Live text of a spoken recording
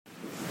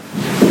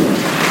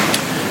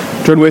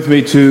Turn with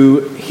me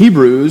to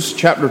Hebrews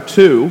chapter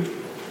 2.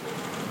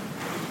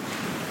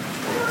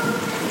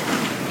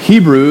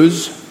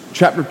 Hebrews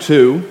chapter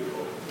 2.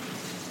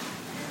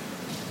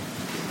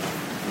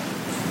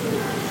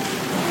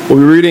 We'll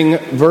be reading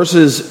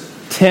verses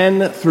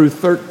 10 through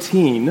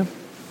 13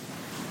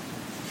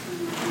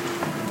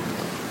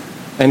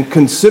 and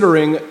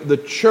considering the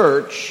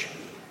church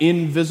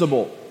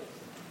invisible.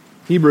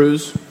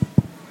 Hebrews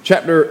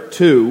chapter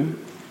 2,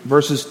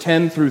 verses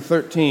 10 through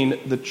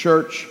 13, the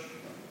church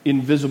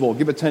invisible.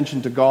 Give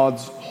attention to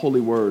God's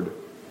holy word.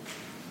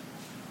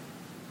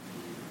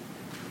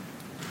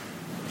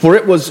 For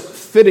it was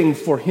fitting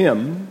for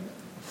him,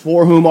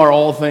 for whom are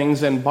all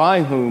things and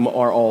by whom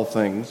are all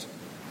things,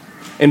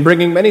 in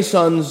bringing many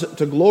sons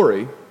to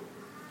glory,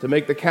 to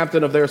make the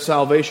captain of their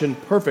salvation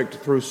perfect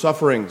through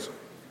sufferings.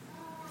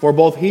 For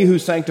both he who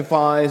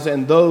sanctifies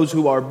and those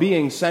who are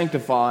being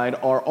sanctified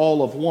are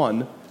all of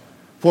one,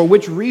 for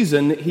which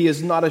reason he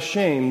is not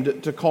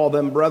ashamed to call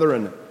them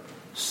brethren,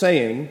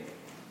 saying,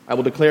 I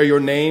will declare your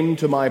name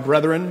to my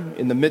brethren.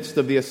 In the midst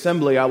of the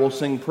assembly I will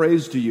sing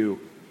praise to you.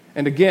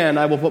 And again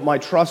I will put my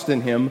trust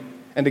in him.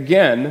 And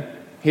again,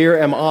 here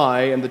am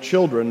I and the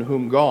children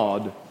whom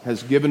God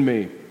has given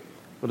me.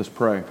 Let us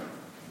pray.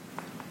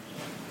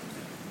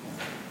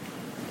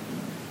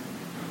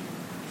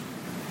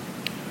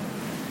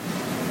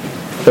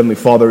 Heavenly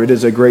Father, it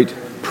is a great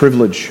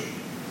privilege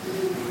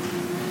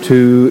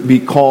to be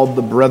called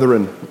the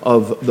brethren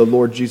of the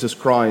Lord Jesus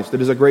Christ.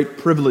 It is a great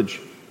privilege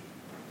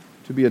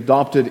to be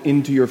adopted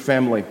into your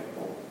family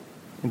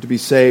and to be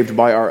saved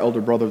by our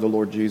elder brother, the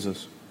Lord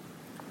Jesus.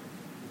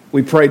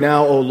 We pray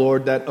now, O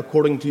Lord, that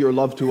according to your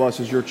love to us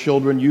as your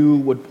children, you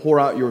would pour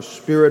out your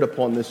Spirit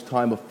upon this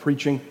time of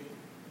preaching,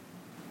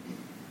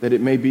 that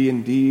it may be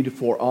indeed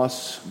for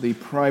us the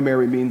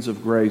primary means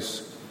of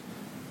grace,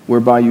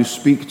 whereby you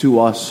speak to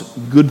us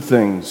good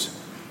things,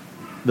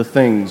 the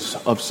things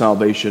of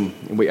salvation.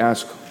 And we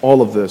ask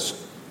all of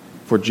this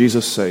for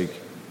Jesus' sake.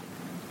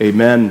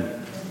 Amen.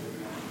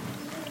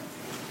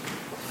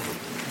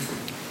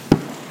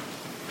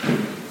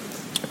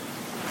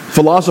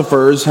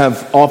 Philosophers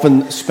have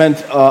often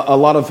spent a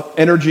lot of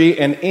energy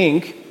and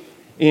ink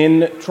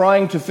in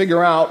trying to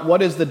figure out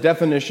what is the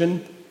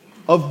definition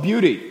of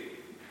beauty.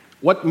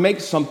 What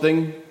makes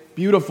something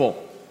beautiful?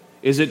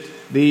 Is it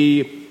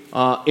the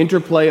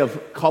interplay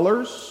of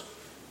colors?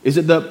 Is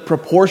it the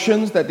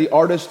proportions that the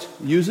artist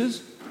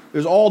uses?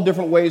 There's all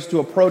different ways to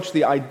approach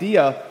the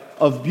idea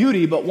of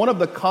beauty, but one of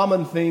the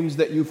common themes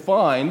that you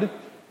find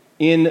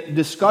in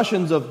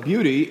discussions of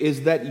beauty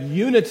is that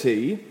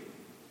unity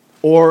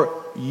or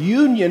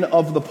union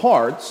of the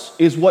parts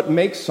is what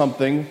makes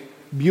something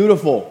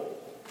beautiful.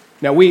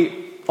 Now,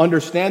 we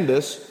understand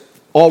this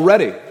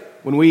already.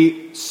 When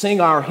we sing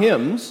our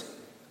hymns,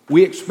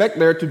 we expect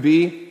there to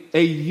be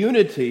a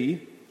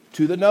unity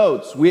to the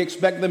notes. We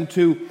expect them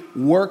to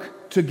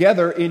work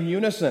together in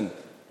unison.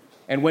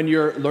 And when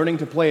you're learning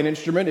to play an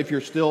instrument, if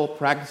you're still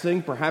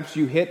practicing, perhaps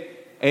you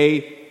hit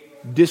a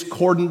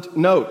discordant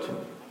note.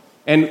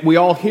 And we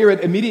all hear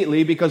it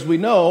immediately because we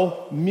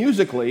know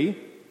musically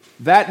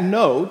that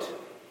note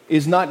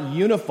is not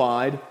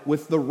unified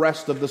with the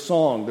rest of the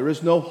song. There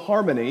is no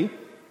harmony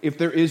if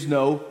there is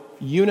no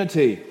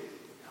unity.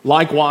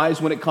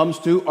 Likewise, when it comes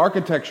to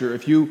architecture,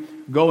 if you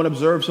go and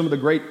observe some of the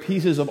great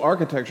pieces of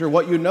architecture,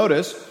 what you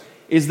notice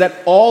is that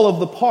all of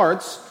the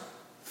parts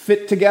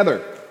fit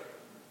together.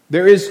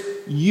 There is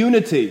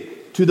unity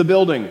to the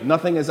building.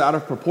 Nothing is out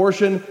of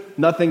proportion.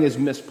 Nothing is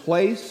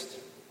misplaced.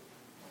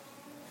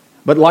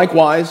 But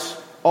likewise,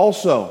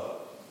 also,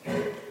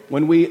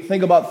 when we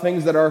think about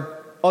things that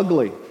are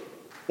ugly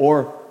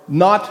or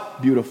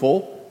not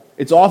beautiful,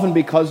 it's often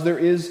because there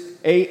is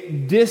a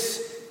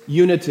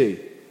disunity.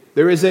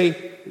 There is a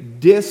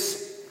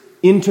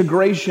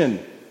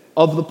disintegration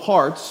of the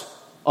parts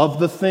of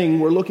the thing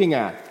we're looking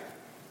at.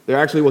 There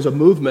actually was a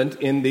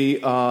movement in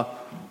the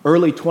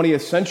early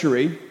 20th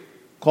century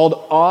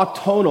called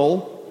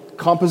atonal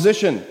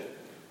composition,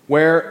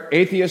 where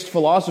atheist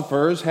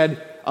philosophers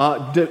had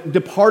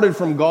departed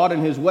from God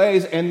and his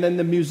ways, and then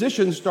the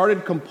musicians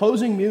started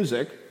composing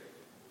music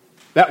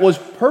that was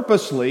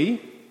purposely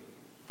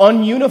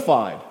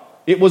ununified.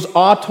 It was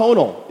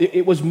atonal.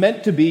 It was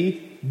meant to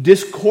be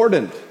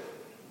discordant.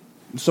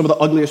 Some of the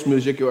ugliest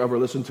music you'll ever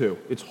listen to.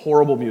 It's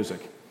horrible music.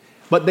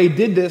 But they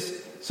did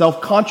this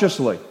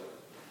self-consciously.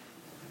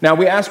 Now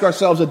we ask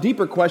ourselves a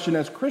deeper question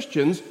as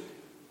Christians.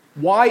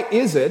 Why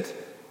is it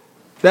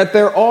that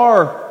there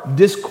are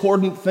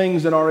discordant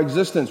things in our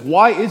existence?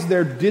 Why is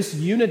there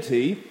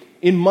disunity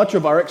in much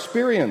of our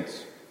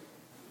experience?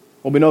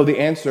 Well, we know the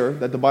answer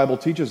that the Bible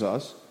teaches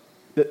us.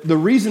 The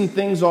reason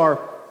things are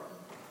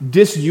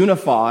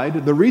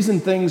disunified, the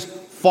reason things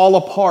fall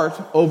apart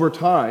over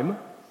time,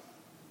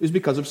 is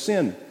because of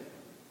sin.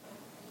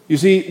 You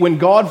see, when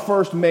God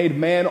first made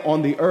man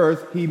on the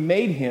earth, he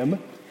made him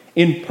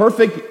in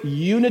perfect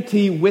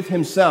unity with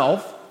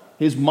himself,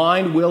 his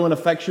mind, will, and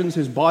affections,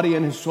 his body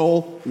and his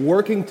soul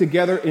working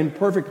together in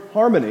perfect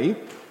harmony,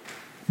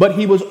 but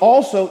he was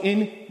also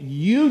in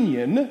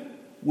union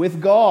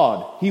with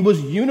God. He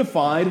was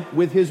unified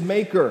with his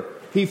Maker.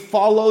 He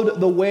followed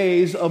the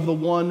ways of the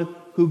one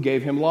who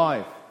gave him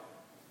life.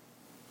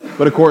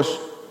 But of course,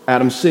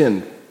 Adam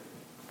sinned.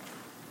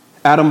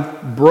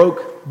 Adam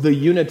broke the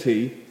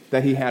unity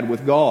that he had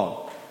with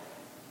God.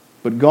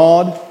 But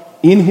God,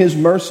 in his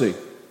mercy,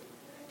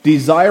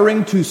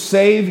 desiring to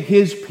save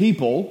his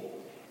people,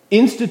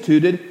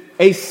 instituted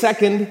a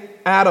second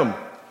Adam.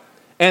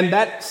 And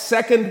that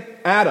second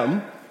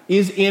Adam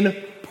is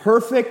in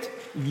perfect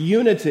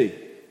unity,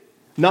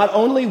 not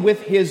only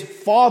with his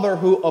Father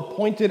who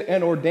appointed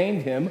and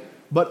ordained him,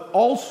 but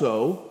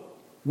also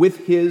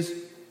with his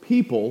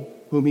people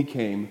whom he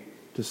came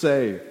to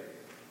save.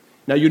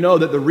 Now you know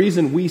that the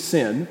reason we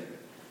sin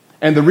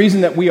and the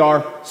reason that we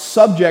are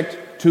subject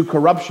to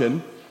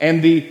corruption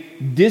and the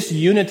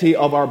disunity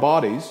of our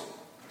bodies,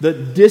 the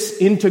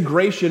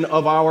disintegration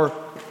of our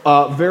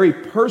very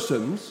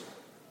persons,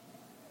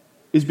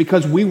 is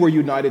because we were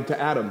united to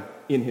Adam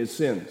in his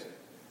sins.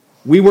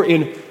 We were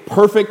in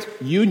perfect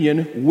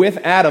union with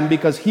Adam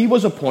because he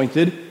was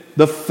appointed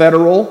the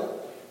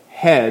federal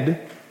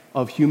head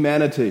of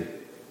humanity.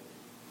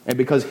 And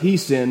because he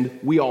sinned,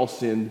 we all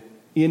sinned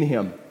in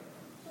him.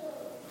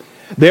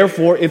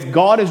 Therefore, if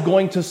God is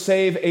going to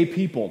save a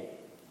people,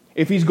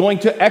 if he's going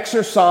to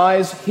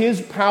exercise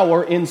his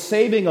power in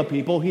saving a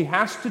people, he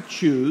has to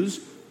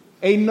choose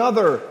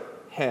another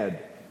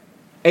head,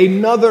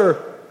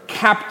 another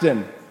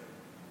captain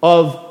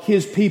of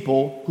his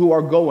people who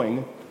are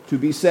going to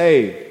be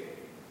saved.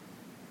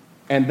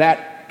 And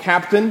that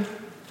captain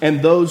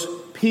and those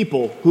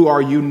people who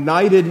are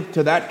united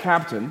to that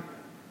captain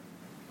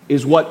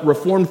is what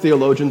Reformed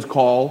theologians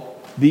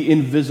call the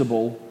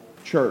invisible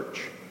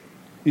church.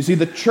 You see,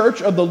 the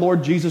church of the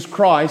Lord Jesus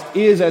Christ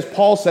is, as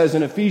Paul says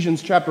in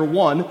Ephesians chapter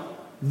 1,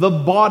 the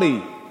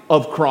body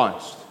of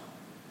Christ.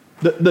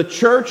 The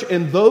church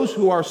and those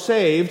who are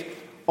saved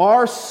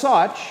are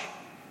such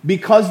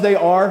because they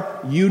are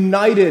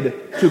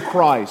united to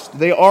Christ.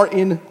 They are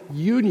in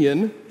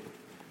union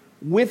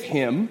with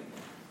him.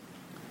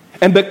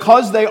 And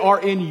because they are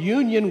in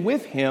union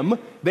with him,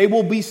 they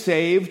will be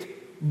saved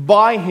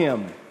by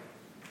him.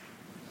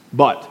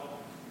 But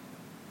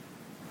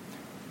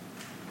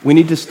we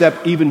need to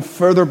step even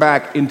further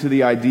back into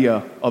the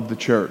idea of the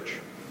church.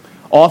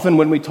 Often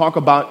when we talk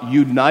about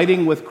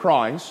uniting with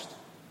Christ,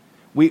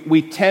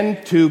 we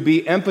tend to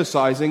be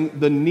emphasizing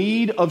the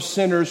need of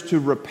sinners to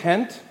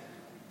repent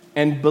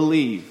and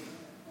believe.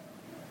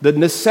 The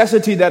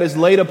necessity that is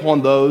laid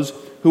upon those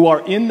who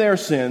are in their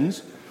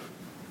sins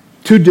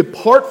to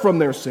depart from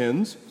their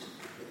sins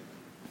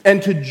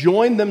and to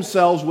join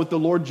themselves with the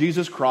Lord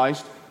Jesus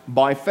Christ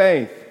by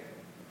faith.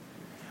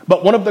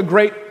 But one of the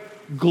great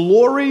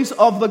glories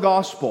of the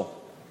gospel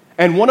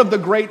and one of the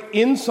great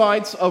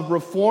insights of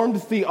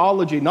Reformed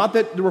theology, not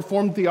that the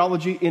Reformed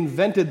theology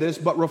invented this,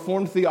 but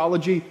Reformed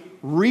theology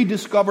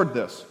rediscovered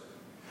this.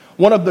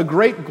 One of the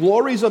great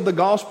glories of the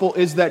gospel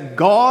is that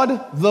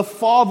God the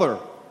Father,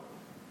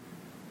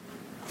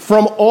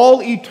 from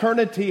all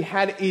eternity,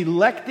 had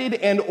elected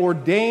and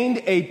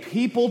ordained a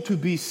people to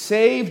be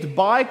saved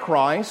by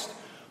Christ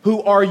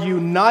who are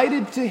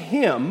united to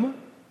him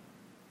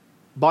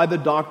by the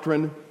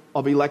doctrine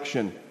of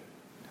election.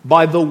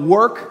 By the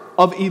work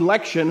of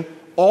election,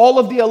 all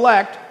of the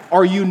elect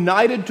are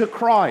united to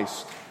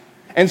Christ.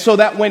 And so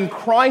that when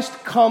Christ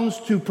comes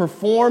to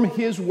perform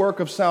his work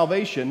of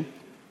salvation,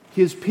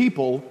 his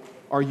people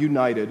are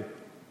united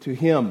to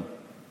him.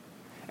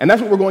 And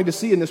that's what we're going to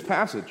see in this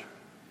passage.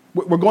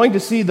 We're going to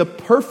see the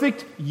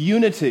perfect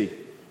unity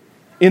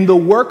in the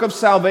work of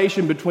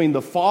salvation between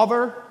the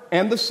Father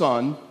and the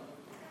Son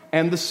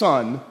and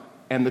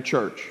the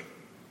church.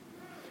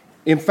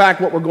 In fact,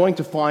 what we're going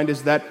to find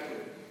is that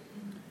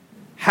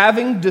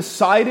having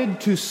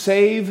decided to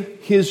save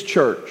his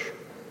church,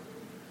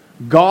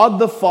 God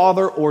the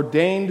Father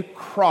ordained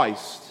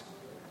Christ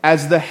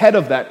as the head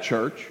of that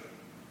church,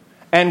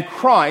 and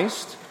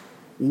Christ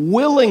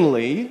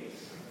willingly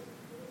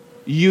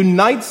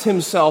unites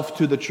himself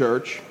to the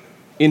church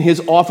in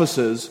his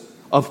offices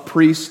of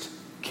priest,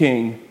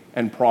 king,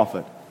 and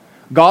prophet.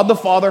 God the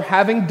Father,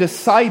 having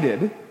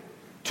decided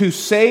to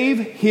save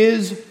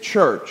his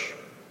church,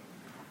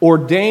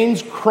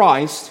 ordains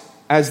Christ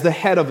as the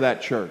head of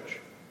that church.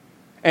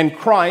 And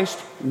Christ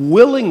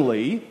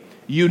willingly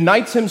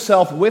unites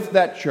himself with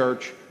that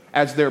church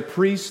as their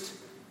priest,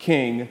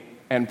 king,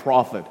 and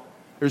prophet.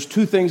 There's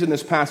two things in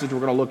this passage we're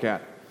going to look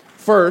at.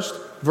 First,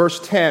 verse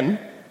 10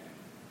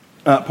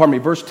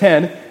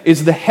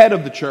 is the head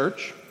of the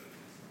church.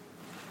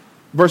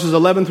 Verses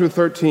 11 through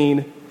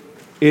 13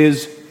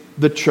 is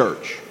the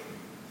church.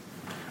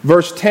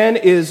 Verse 10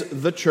 is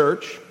the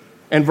church,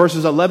 and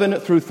verses 11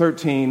 through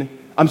 13,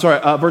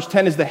 verse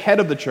 10 is the head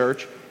of the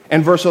church,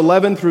 and verse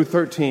 11 through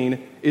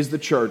 13 is the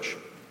church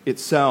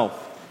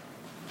itself.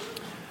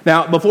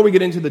 Now, before we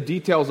get into the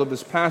details of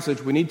this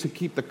passage, we need to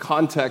keep the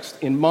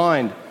context in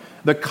mind.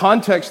 The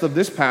context of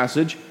this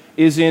passage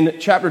is in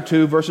chapter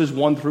 2, verses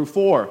 1 through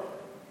 4.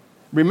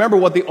 Remember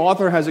what the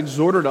author has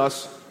exhorted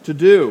us to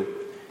do.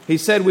 He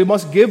said, "We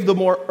must give the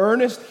more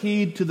earnest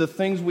heed to the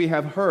things we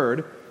have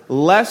heard,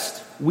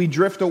 lest we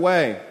drift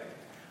away.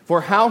 For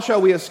how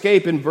shall we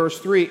escape, in verse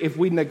 3, if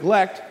we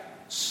neglect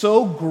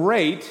so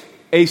great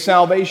a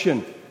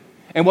salvation?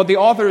 And what the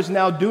author is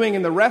now doing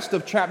in the rest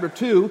of chapter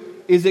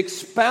 2 is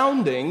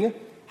expounding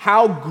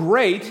how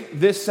great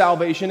this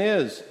salvation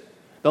is.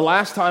 The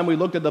last time we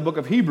looked at the book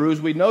of Hebrews,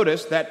 we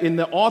noticed that in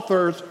the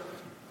author's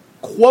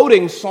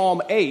quoting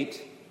Psalm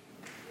 8,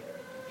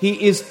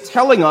 he is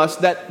telling us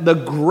that the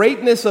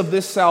greatness of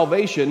this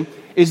salvation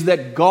is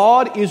that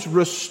God is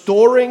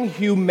restoring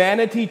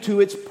humanity to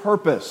its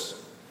purpose.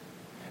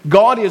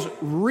 God is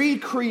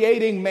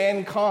recreating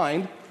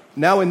mankind.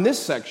 Now in this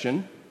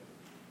section,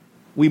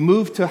 we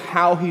move to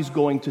how he's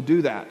going to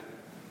do that.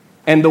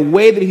 And the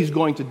way that he's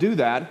going to do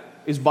that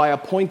is by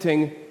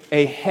appointing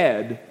a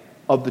head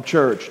of the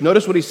church.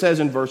 Notice what he says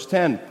in verse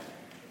 10.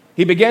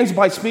 He begins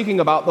by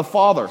speaking about the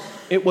Father.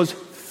 It was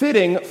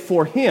fitting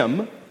for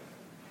him,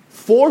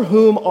 for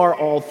whom are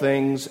all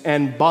things,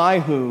 and by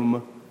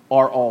whom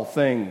are all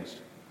things.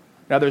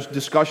 Now there's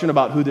discussion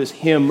about who this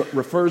him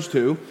refers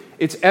to.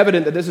 It's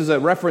evident that this is a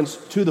reference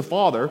to the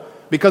Father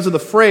because of the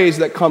phrase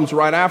that comes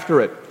right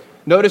after it.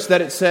 Notice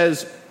that it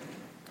says,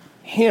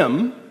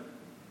 him,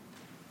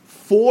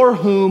 for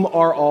whom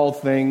are all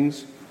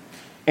things,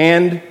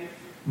 and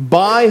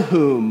by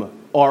whom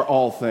are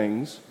all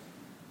things,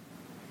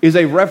 is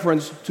a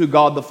reference to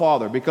God the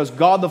Father, because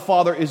God the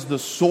Father is the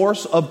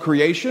source of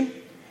creation.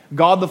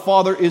 God the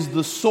Father is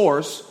the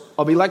source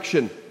of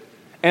election.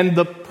 And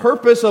the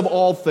purpose of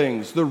all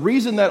things, the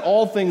reason that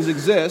all things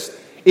exist,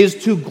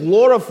 is to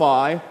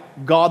glorify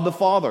God the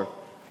Father.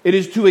 It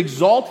is to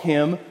exalt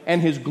him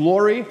and his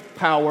glory,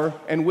 power,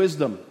 and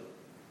wisdom.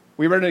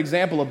 We read an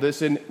example of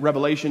this in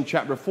Revelation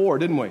chapter 4,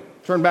 didn't we?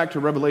 Turn back to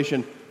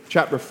Revelation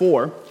chapter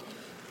 4.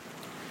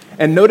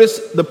 And notice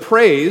the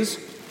praise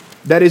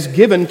that is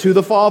given to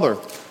the Father.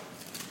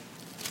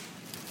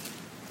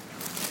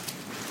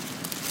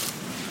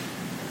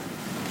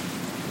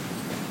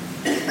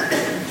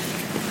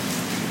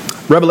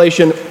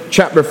 Revelation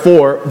chapter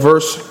 4,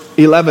 verse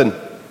 11.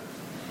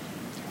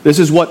 This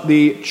is what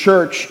the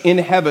church in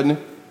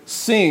heaven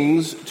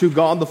sings to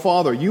God the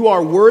Father. You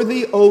are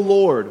worthy, O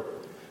Lord,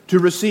 to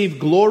receive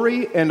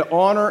glory and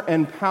honor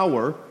and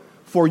power,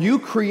 for you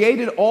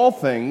created all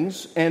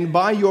things, and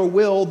by your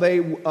will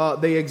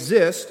they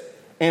exist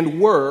and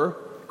were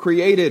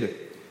created.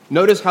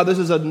 Notice how this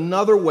is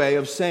another way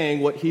of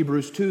saying what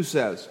Hebrews 2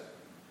 says.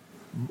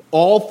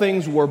 All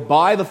things were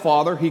by the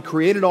Father. He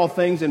created all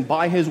things, and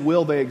by his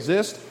will they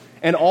exist,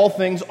 and all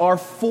things are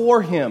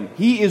for him.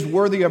 He is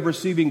worthy of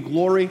receiving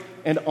glory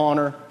and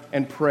honor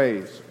and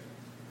praise.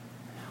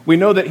 We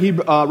know that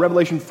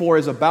Revelation 4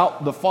 is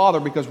about the Father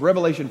because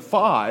Revelation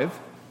 5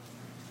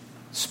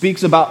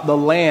 speaks about the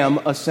Lamb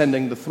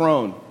ascending the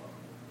throne.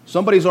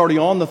 Somebody's already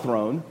on the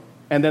throne,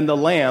 and then the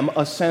Lamb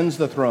ascends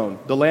the throne.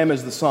 The Lamb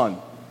is the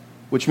Son,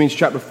 which means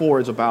chapter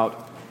 4 is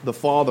about the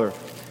Father.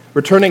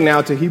 Returning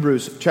now to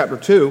Hebrews chapter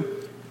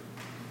 2,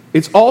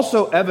 it's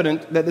also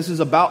evident that this is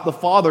about the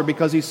Father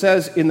because he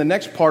says in the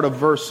next part of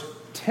verse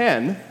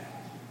 10,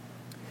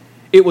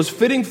 it was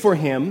fitting for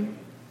him,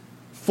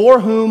 for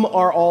whom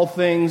are all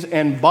things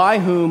and by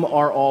whom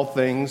are all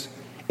things,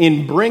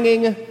 in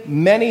bringing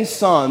many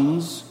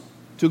sons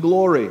to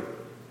glory.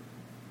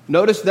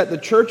 Notice that the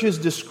church is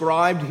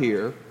described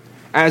here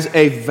as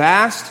a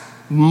vast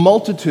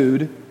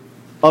multitude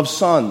of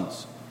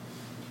sons.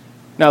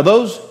 Now,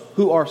 those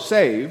who are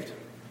saved,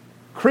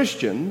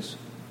 Christians,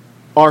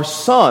 are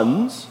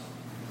sons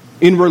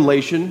in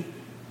relation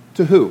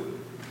to who?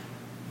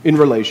 In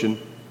relation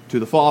to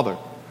the Father.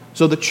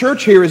 So the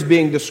church here is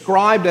being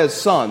described as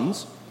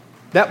sons.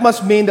 That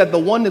must mean that the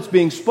one that's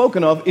being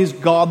spoken of is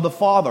God the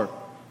Father,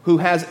 who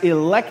has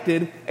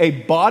elected a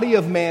body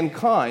of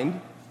mankind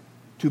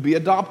to be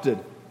adopted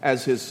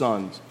as his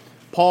sons.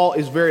 Paul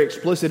is very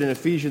explicit in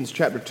Ephesians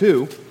chapter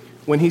 2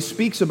 when he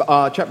speaks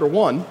about chapter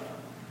 1,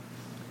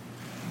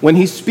 when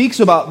he speaks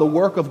about the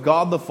work of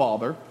God the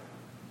Father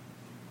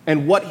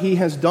and what he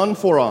has done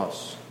for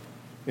us.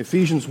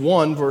 Ephesians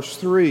 1 verse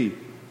 3.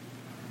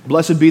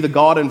 Blessed be the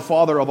God and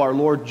Father of our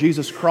Lord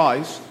Jesus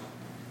Christ,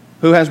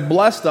 who has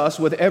blessed us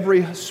with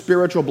every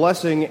spiritual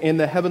blessing in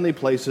the heavenly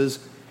places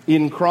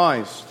in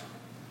Christ,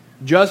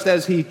 just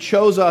as he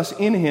chose us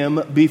in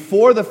him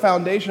before the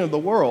foundation of the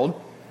world,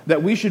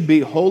 that we should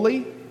be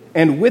holy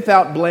and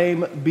without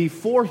blame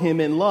before him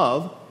in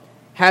love,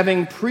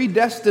 having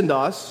predestined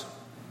us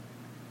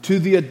to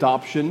the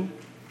adoption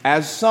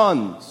as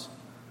sons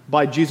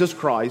by Jesus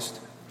Christ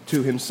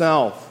to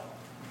himself.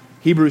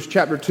 Hebrews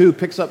chapter 2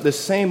 picks up this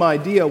same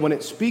idea when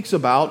it speaks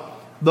about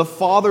the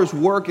Father's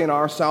work in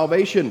our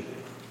salvation.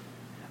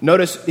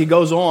 Notice he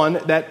goes on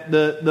that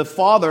the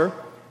Father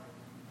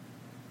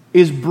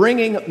is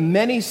bringing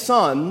many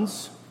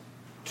sons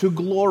to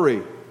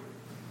glory.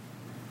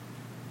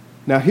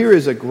 Now here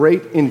is a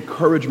great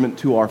encouragement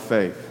to our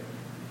faith.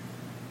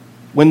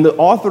 When the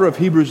author of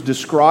Hebrews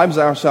describes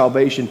our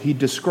salvation, he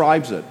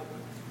describes it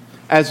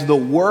as the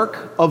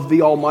work of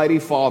the Almighty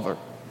Father,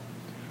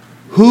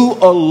 who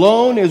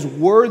alone is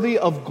worthy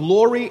of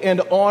glory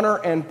and honor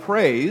and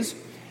praise,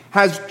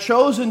 has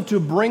chosen to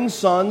bring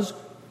sons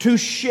to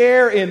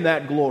share in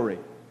that glory.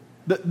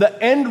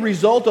 The end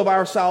result of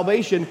our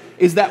salvation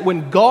is that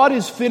when God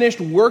is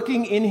finished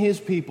working in His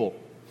people,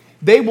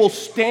 they will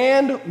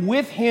stand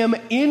with Him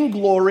in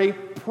glory,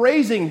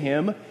 praising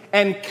Him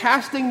and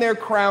casting their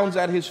crowns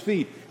at His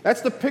feet.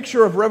 That's the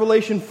picture of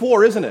Revelation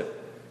 4, isn't it?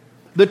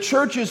 The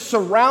church is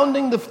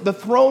surrounding the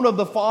throne of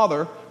the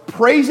Father,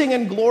 praising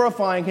and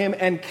glorifying Him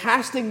and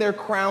casting their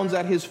crowns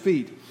at His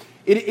feet.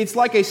 It's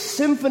like a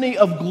symphony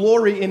of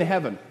glory in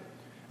heaven.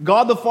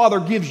 God the Father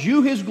gives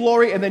you His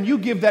glory, and then you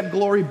give that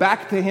glory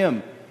back to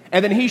Him.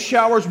 And then He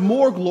showers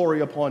more glory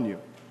upon you.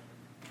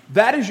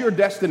 That is your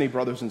destiny,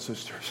 brothers and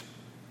sisters.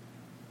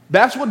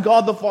 That's what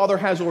God the Father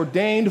has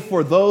ordained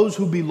for those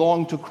who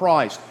belong to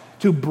Christ,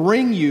 to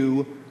bring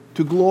you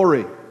to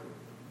glory.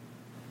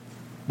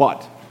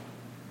 But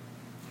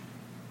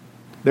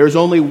there's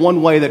only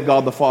one way that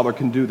God the Father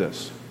can do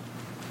this.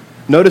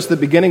 Notice the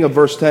beginning of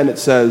verse 10, it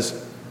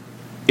says,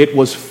 it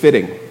was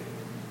fitting.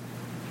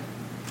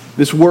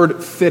 This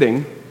word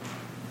fitting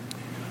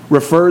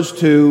refers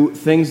to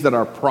things that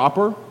are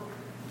proper,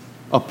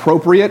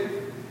 appropriate,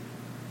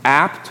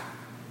 apt,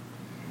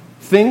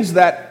 things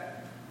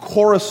that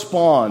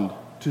correspond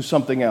to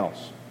something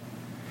else.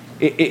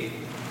 It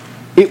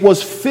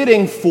was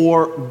fitting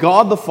for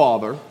God the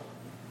Father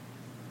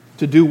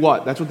to do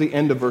what? That's what the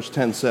end of verse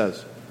 10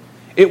 says.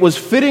 It was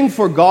fitting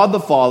for God the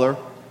Father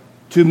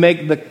to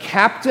make the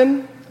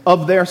captain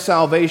of their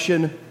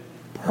salvation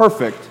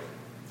perfect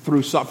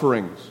through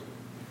sufferings.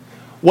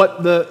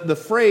 What the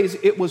phrase,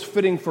 it was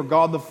fitting for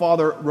God the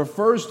Father,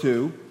 refers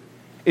to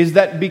is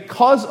that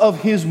because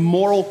of His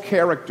moral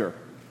character,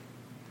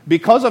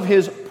 because of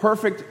His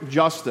perfect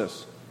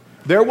justice,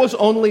 there was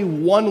only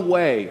one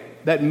way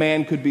that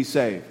man could be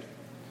saved.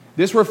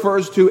 This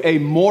refers to a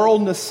moral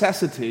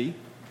necessity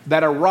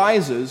that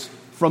arises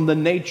from the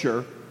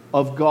nature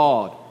of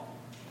God.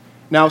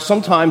 Now,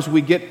 sometimes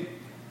we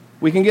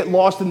can get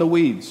lost in the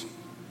weeds.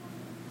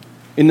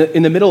 In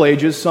the Middle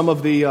Ages, some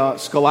of the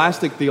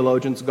scholastic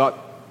theologians got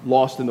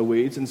lost in the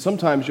weeds, and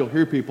sometimes you'll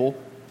hear people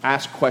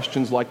ask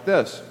questions like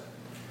this.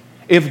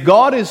 If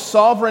God is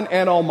sovereign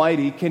and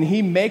almighty, can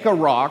He make a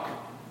rock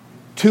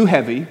too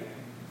heavy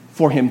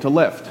for Him to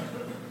lift?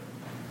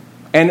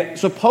 And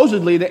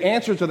supposedly the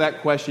answer to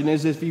that question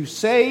is if you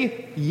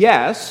say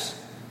yes,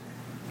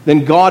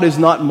 then God is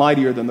not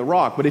mightier than the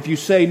rock. But if you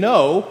say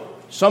no,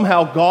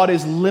 somehow God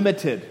is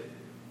limited.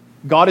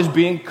 God is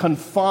being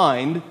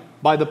confined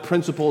by the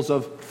principles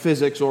of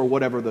physics or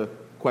whatever the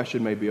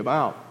question may be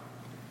about.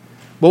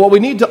 But what we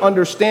need to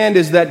understand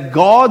is that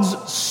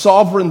God's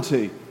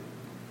sovereignty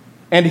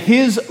and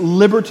His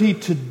liberty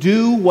to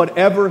do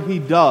whatever He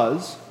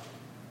does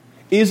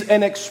is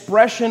an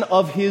expression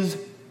of His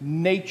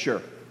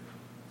nature.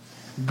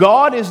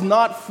 God is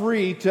not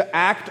free to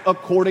act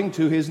according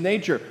to His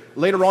nature.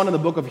 Later on in the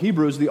book of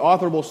Hebrews, the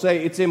author will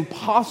say it's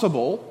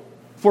impossible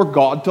for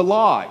God to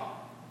lie.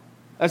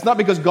 That's not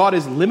because God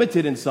is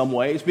limited in some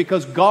way. It's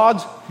because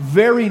God's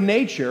very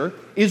nature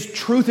is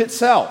truth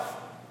itself.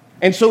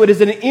 And so it is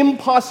an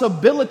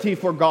impossibility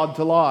for God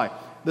to lie.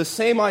 The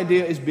same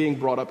idea is being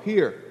brought up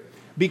here.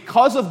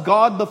 Because of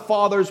God the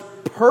Father's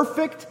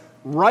perfect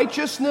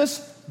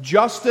righteousness,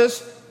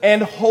 justice,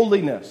 and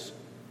holiness,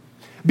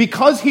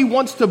 because He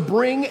wants to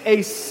bring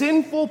a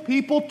sinful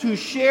people to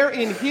share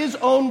in His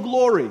own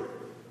glory,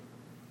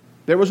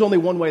 there was only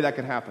one way that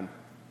could happen.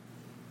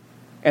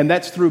 And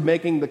that's through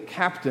making the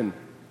captain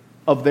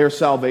of their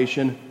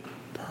salvation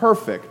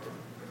perfect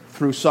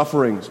through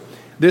sufferings.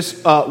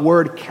 This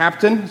word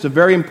captain is a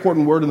very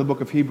important word in the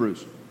book of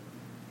Hebrews.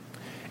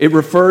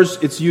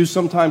 It's used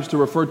sometimes to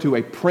refer to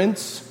a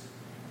prince,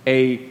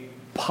 a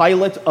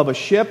pilot of a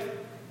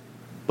ship,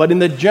 but in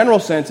the general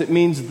sense it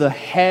means the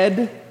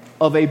head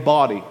of a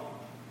body.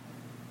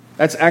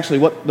 That's actually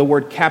what the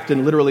word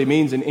captain literally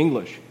means in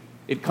English.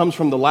 It comes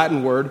from the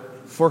Latin word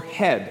for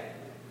head.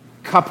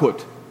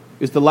 Caput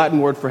is the Latin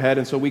word for head,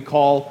 and so we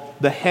call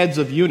the heads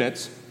of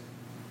units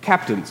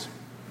captains.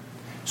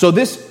 So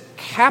this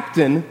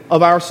captain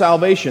of our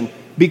salvation,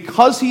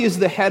 because he is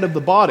the head of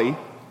the body,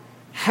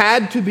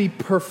 had to be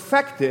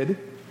perfected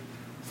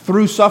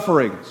through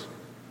sufferings.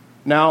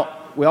 Now,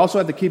 we also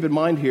have to keep in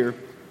mind here,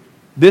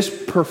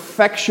 this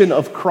perfection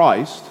of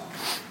Christ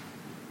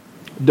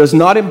does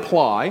not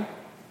imply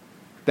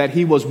that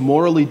He was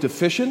morally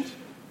deficient,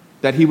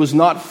 that He was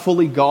not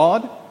fully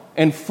God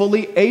and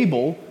fully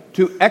able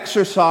to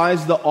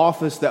exercise the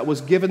office that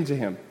was given to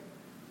Him.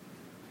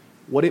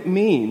 What it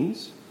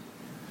means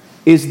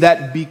is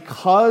that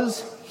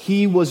because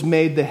He was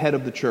made the head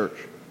of the church,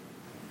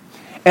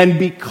 and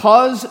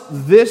because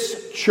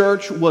this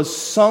church was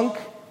sunk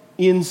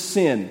in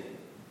sin,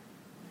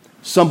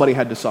 somebody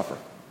had to suffer.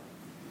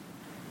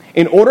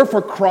 In order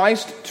for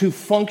Christ to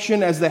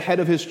function as the head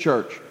of His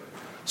church,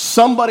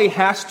 somebody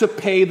has to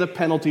pay the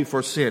penalty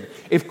for sin.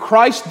 If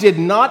Christ did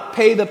not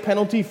pay the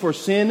penalty for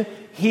sin,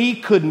 He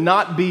could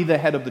not be the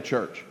head of the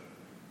church.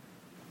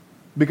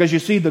 Because you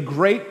see, the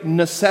great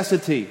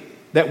necessity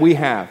that we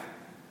have,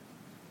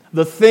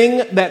 the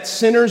thing that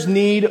sinners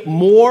need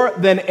more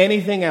than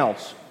anything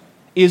else,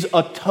 is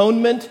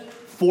atonement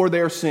for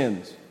their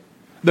sins.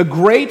 The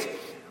great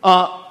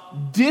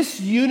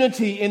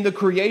disunity in the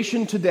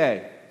creation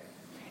today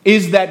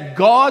is that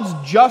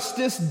God's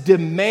justice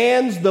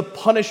demands the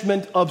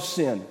punishment of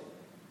sin.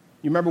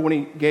 You remember when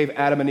he gave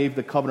Adam and Eve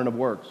the covenant of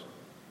works?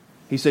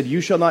 He said,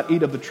 "You shall not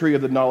eat of the tree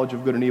of the knowledge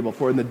of good and evil,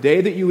 for in the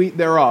day that you eat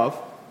thereof,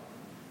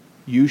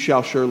 you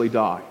shall surely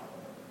die."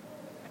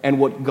 And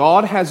what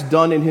God has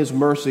done in his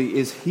mercy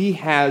is he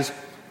has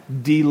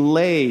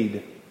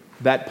delayed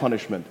that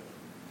punishment.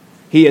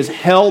 He has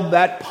held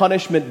that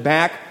punishment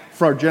back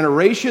for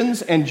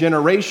generations and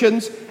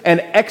generations and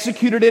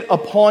executed it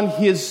upon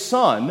his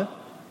Son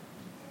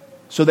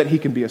so that he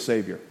can be a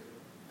Savior,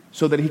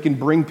 so that he can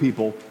bring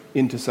people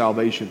into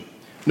salvation.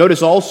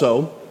 Notice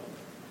also,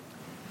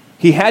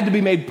 he had to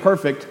be made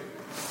perfect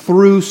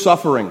through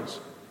sufferings.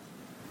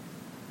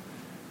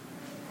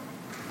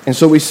 And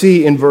so we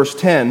see in verse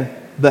 10,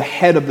 the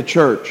head of the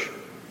church.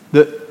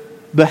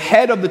 The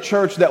head of the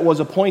church that was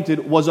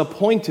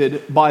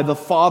appointed by the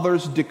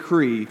Father's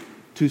decree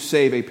to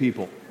save a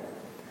people.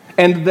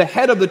 And the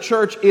head of the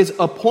church is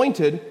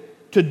appointed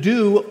to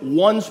do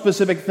one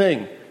specific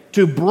thing,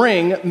 to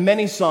bring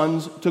many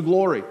sons to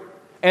glory.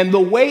 And the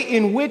way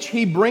in which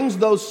he brings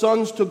those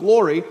sons to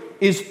glory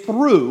is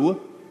through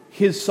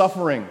his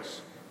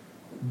sufferings.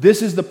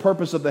 This is the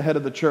purpose of the head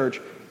of the church,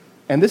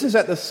 and this is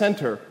at the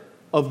center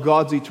of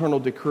God's eternal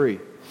decree.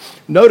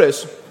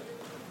 Notice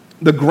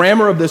the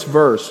grammar of this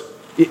verse.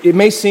 It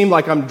may seem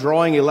like I'm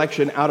drawing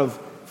election out of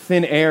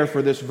thin air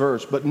for this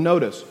verse, but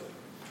notice,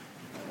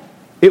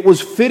 it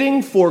was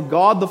fitting for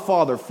God the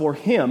Father, for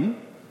him,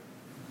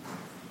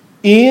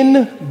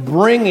 in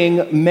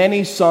bringing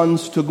many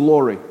sons to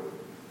glory.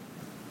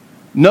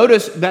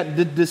 Notice that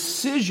the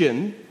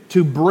decision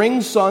to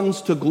bring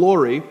sons to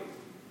glory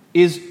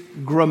is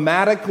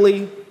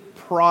grammatically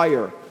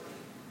prior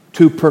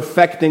to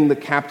perfecting the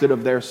captain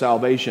of their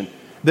salvation.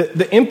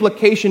 The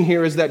implication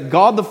here is that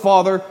God the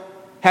Father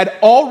had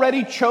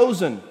already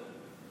chosen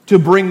to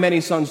bring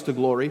many sons to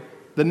glory.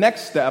 The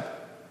next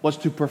step was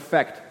to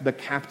perfect the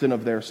captain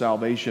of their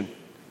salvation.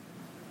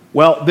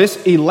 Well,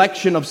 this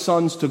election of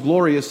sons to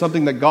glory is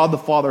something that God the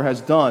Father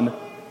has done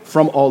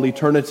from all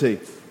eternity.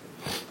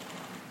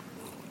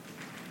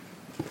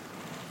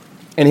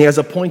 And he has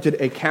appointed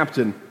a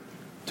captain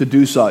to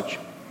do such.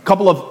 A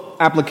couple of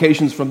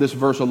applications from this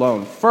verse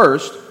alone.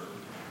 First,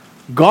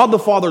 God the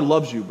Father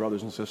loves you,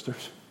 brothers and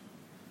sisters.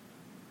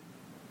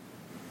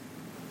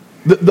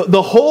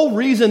 The whole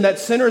reason that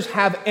sinners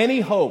have any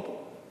hope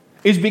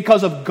is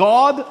because of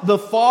God the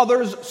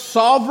Father's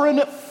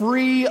sovereign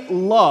free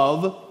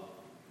love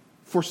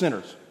for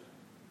sinners.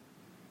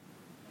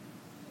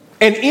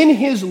 And in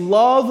his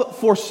love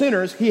for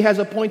sinners, he has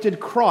appointed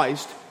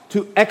Christ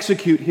to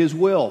execute his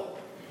will.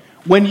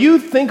 When you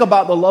think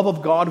about the love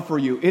of God for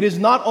you, it is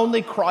not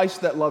only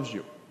Christ that loves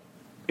you.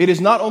 It is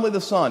not only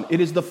the Son. It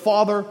is the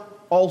Father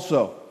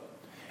also.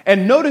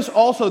 And notice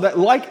also that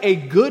like a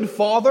good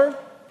father,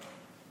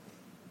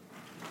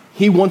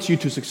 he wants you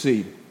to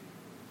succeed.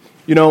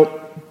 You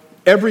know,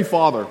 every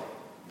father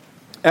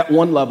at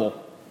one level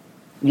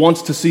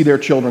wants to see their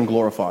children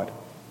glorified.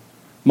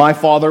 My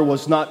father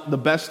was not the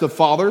best of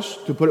fathers,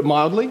 to put it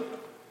mildly,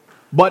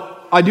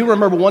 but I do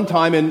remember one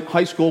time in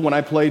high school when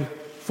I played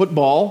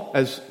football,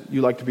 as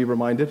you like to be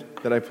reminded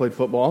that I played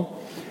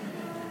football.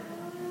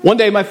 One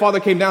day my father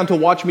came down to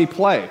watch me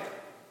play,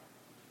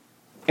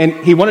 and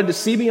he wanted to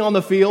see me on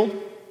the field,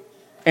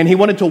 and he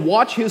wanted to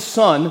watch his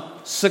son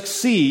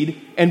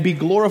succeed and be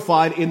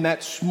glorified in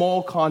that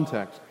small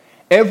context.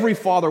 Every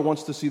father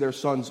wants to see their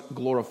sons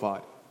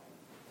glorified.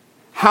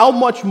 How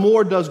much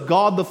more does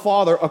God the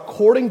Father,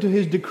 according to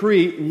his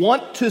decree,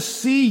 want to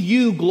see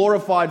you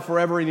glorified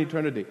forever in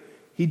eternity?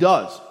 He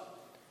does.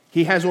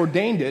 He has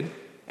ordained it,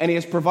 and he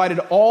has provided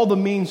all the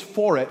means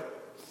for it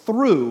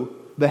through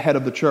the head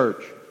of the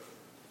church.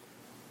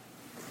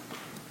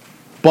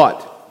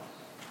 But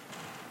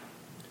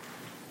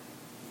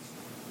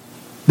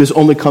this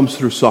only comes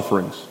through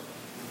sufferings.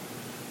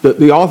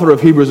 The author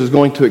of Hebrews is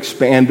going to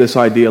expand this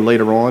idea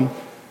later on.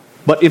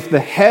 But if the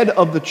head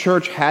of the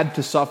church had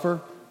to suffer,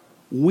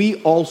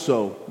 we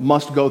also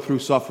must go through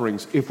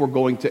sufferings if we're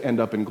going to end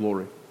up in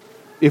glory,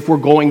 if we're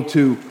going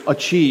to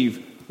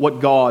achieve what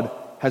God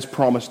has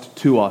promised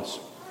to us.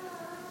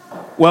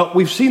 Well,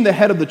 we've seen the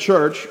head of the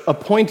church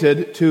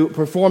appointed to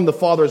perform the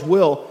Father's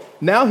will.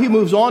 Now he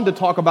moves on to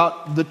talk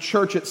about the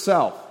church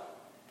itself.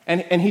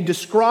 And he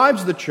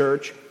describes the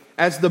church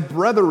as the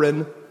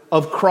brethren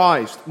of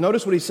Christ.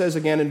 Notice what he says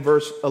again in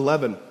verse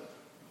 11.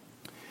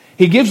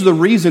 He gives the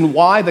reason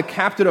why the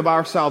captain of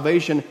our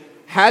salvation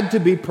had to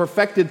be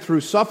perfected through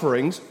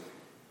sufferings,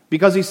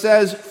 because he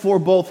says, for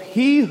both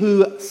he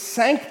who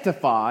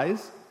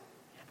sanctifies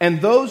and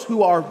those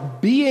who are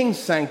being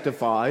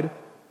sanctified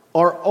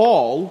are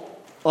all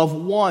of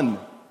one.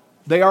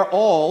 They are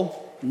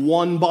all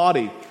one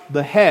body,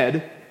 the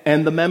head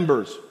and the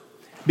members.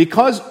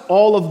 Because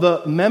all of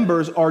the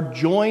members are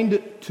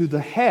joined to the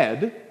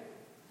head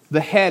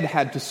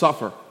had to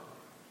suffer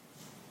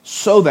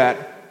so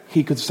that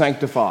he could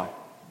sanctify.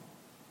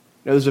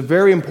 Now, there's a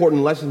very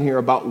important lesson here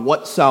about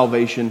what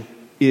salvation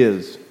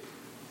is.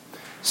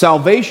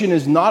 Salvation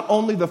is not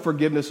only the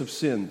forgiveness of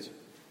sins.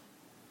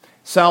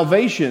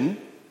 Salvation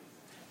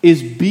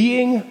is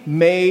being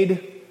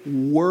made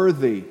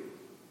worthy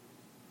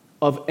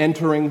of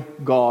entering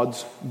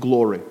God's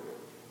glory.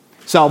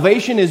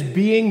 Salvation is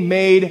being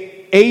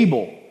made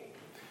able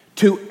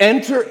to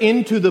enter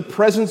into the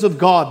presence of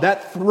God,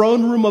 that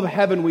throne room of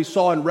heaven we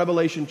saw in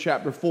Revelation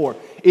chapter 4.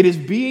 It is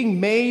being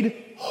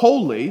made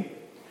holy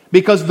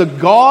because the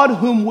God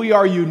whom we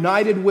are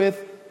united with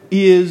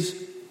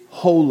is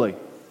holy.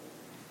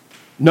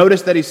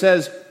 Notice that he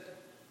says,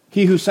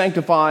 he who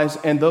sanctifies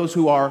and those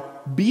who are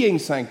being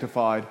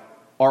sanctified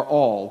are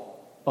all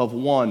of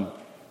one.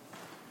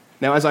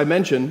 Now, as I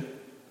mentioned,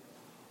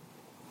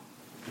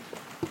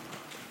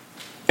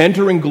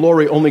 entering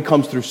glory only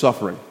comes through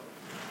suffering.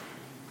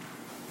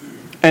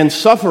 And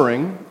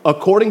suffering,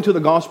 according to the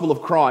gospel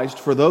of Christ,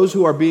 for those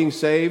who are being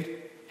saved,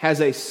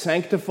 has a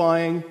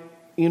sanctifying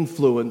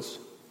influence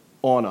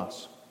on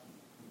us.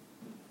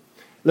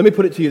 Let me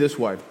put it to you this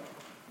way.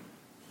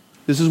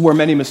 This is where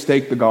many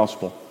mistake the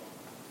gospel.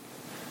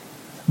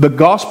 The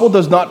gospel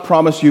does not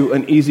promise you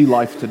an easy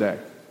life today.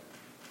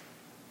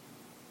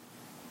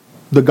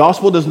 The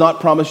gospel does not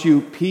promise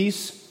you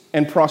peace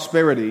and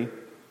prosperity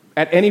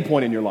at any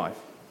point in your life.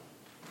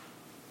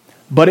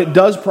 But it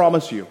does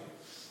promise you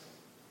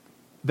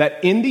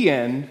that in the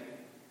end,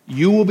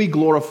 you will be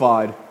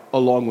glorified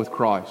along with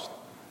Christ.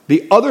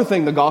 The other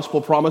thing the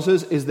gospel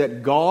promises is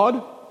that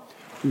God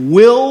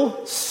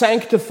will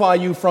sanctify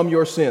you from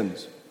your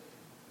sins.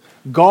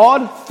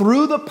 God,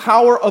 through the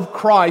power of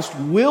Christ,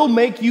 will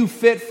make you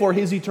fit for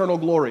His eternal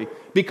glory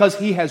because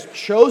He has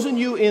chosen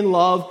you in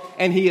love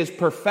and He is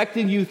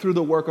perfecting you through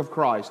the work of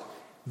Christ.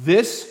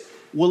 This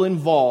will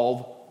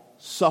involve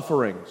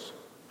sufferings.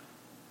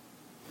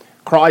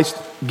 Christ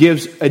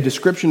gives a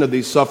description of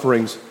these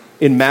sufferings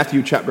in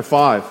Matthew chapter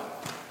 5.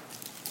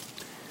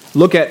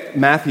 Look at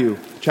Matthew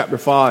chapter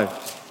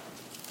 5.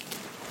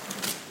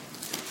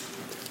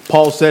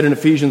 Paul said in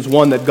Ephesians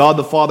 1 that God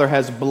the Father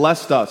has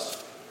blessed us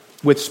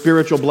with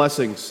spiritual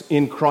blessings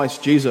in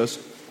Christ Jesus.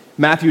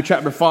 Matthew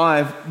chapter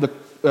 5,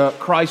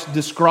 Christ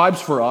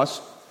describes for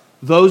us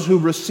those who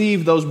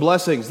receive those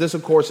blessings. This,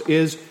 of course,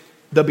 is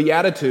the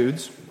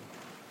Beatitudes.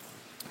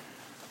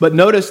 But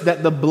notice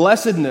that the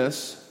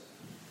blessedness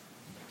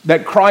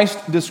that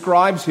Christ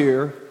describes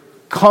here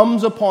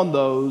comes upon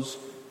those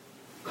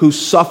who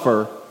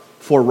suffer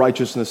for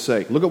righteousness'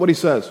 sake. Look at what he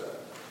says.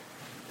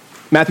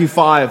 Matthew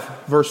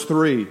 5, verse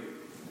 3.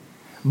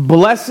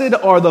 Blessed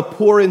are the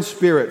poor in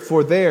spirit,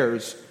 for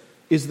theirs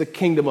is the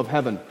kingdom of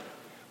heaven.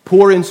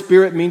 Poor in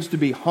spirit means to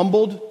be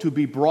humbled, to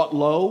be brought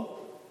low,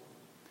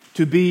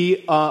 to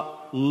be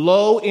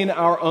low in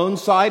our own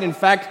sight. In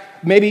fact,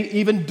 maybe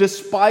even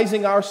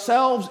despising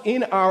ourselves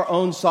in our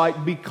own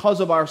sight because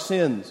of our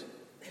sins.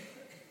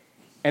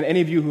 And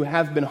any of you who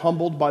have been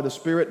humbled by the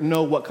Spirit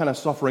know what kind of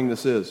suffering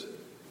this is.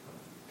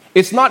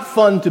 It's not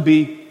fun to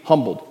be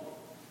humbled.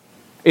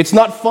 It's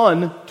not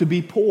fun to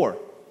be poor.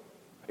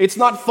 It's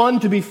not fun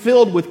to be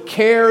filled with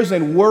cares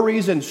and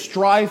worries and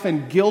strife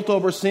and guilt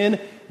over sin.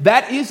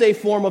 That is a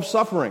form of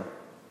suffering.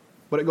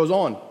 But it goes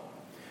on.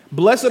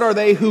 Blessed are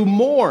they who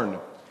mourn,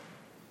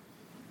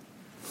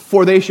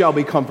 for they shall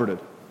be comforted.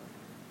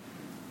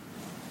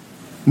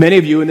 Many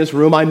of you in this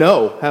room, I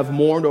know, have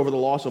mourned over the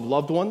loss of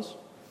loved ones,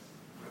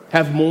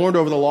 have mourned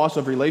over the loss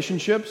of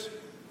relationships.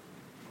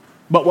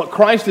 But what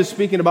Christ is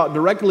speaking about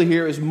directly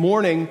here is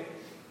mourning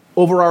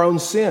over our own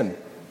sin.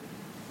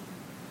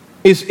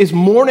 Is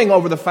mourning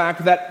over the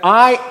fact that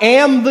I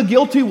am the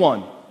guilty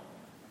one.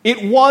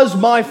 It was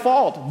my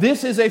fault.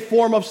 This is a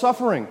form of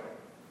suffering.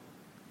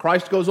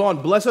 Christ goes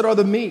on, blessed are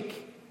the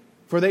meek,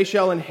 for they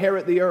shall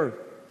inherit the earth.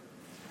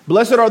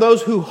 Blessed are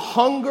those who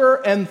hunger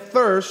and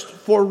thirst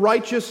for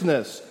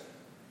righteousness,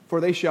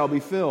 for they shall be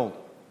filled.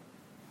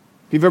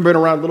 If you've ever been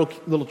around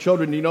little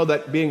children, you know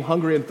that being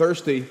hungry and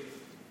thirsty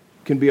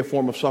can be a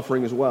form of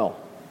suffering as well.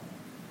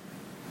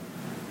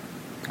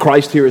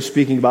 Christ here is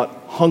speaking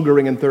about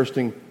hungering and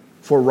thirsting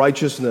for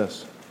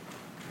righteousness.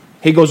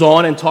 He goes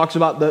on and talks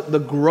about the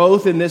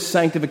growth in this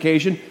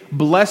sanctification.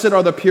 Blessed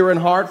are the pure in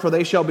heart, for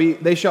they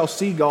shall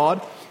see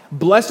God.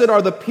 Blessed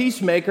are the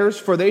peacemakers,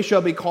 for they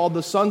shall be called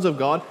the sons of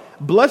God.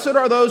 Blessed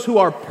are those who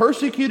are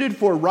persecuted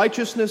for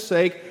righteousness'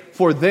 sake,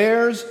 for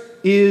theirs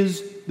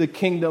is the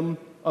kingdom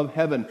of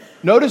heaven.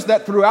 Notice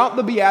that throughout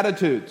the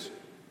Beatitudes,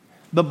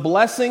 the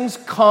blessings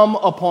come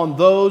upon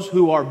those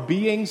who are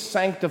being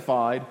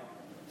sanctified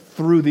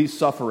through these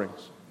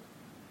sufferings.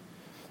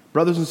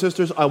 Brothers and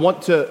sisters, I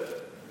want to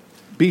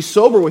be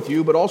sober with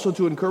you, but also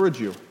to encourage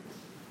you.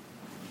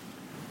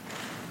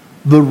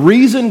 The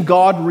reason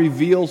God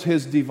reveals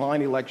His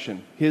divine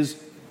election,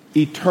 His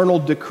eternal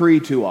decree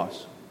to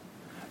us,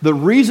 the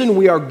reason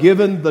we are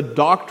given the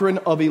doctrine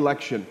of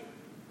election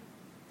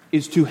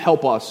is to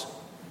help us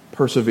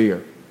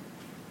persevere,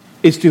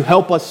 is to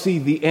help us see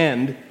the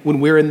end when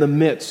we're in the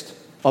midst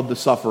of the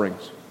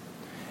sufferings.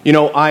 You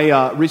know,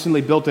 I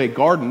recently built a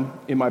garden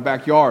in my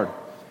backyard,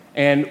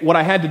 and what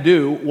I had to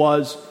do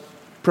was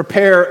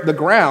prepare the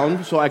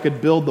ground so I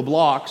could build the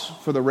blocks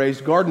for the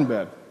raised garden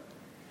bed.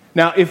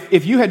 Now,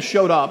 if you had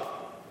showed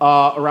up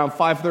around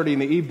 5:30 in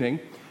the evening,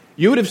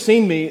 you would have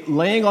seen me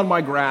laying on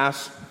my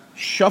grass,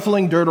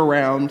 shuffling dirt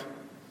around,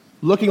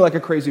 looking like a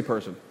crazy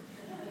person.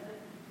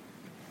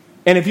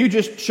 And if you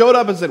just showed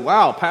up and said,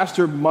 wow,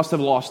 pastor must have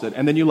lost it,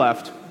 and then you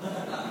left,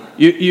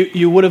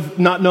 you would have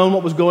not known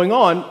what was going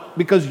on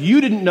because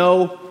you didn't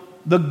know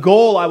the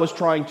goal I was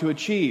trying to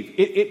achieve.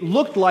 It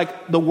looked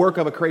like the work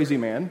of a crazy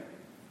man,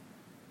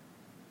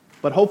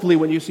 but hopefully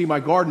when you see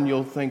my garden,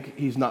 you'll think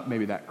he's not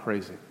maybe that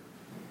crazy.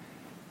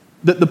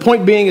 The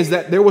point being is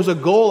that there was a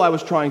goal I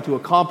was trying to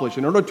accomplish.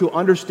 In order to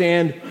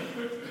understand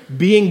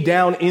being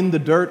down in the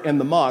dirt and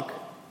the muck,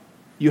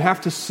 you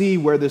have to see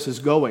where this is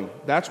going.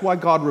 That's why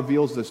God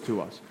reveals this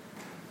to us.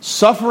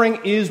 Suffering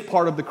is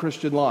part of the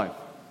Christian life.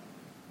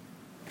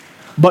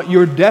 But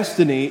your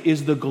destiny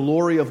is the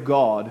glory of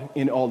God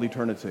in all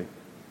eternity.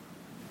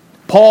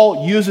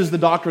 Paul uses the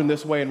doctrine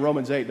this way in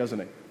Romans 8, doesn't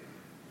he?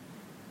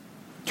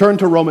 Turn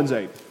to Romans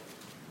 8.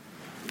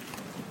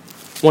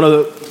 One of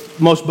the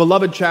most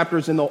beloved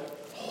chapters in the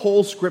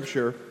whole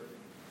Scripture,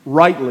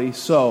 rightly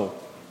so.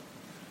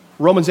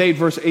 Romans 8,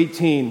 verse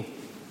 18.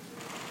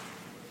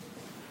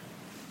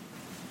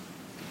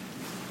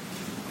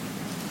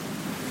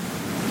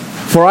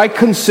 For I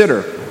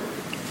consider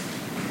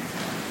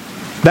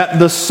that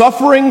the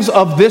sufferings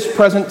of this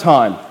present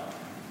time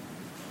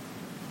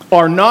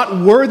are not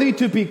worthy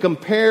to be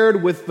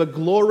compared with the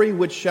glory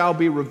which shall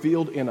be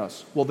revealed in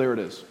us. Well, there it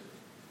is.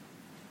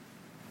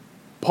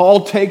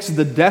 Paul takes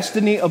the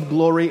destiny of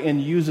glory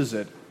and uses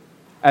it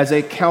as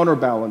a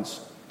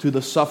counterbalance to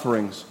the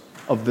sufferings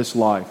of this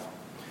life.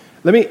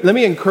 Let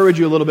me encourage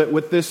you a little bit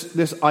with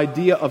this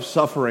idea of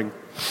suffering,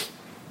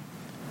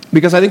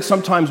 because I think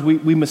sometimes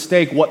we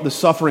mistake what the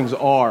sufferings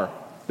are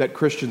that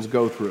Christians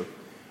go through.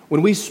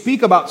 When we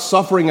speak about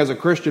suffering as a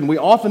Christian, we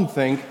often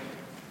think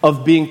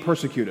of being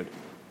persecuted.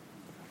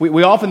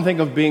 We often think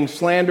of being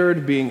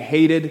slandered, being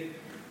hated,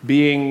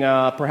 being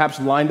perhaps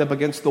lined up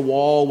against the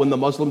wall when the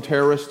Muslim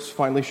terrorists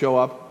finally show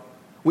up.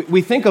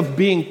 We think of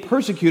being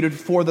persecuted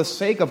for the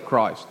sake of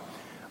Christ.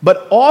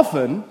 But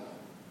often,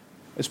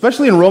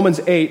 especially in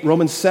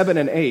Romans 7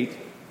 and 8,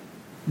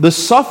 the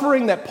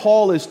suffering that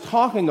Paul is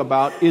talking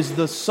about is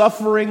the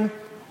suffering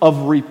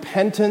of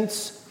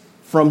repentance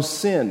from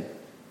sin.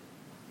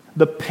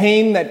 The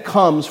pain that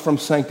comes from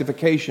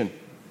sanctification.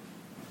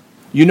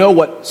 You know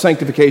what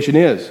sanctification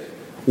is.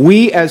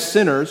 We as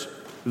sinners,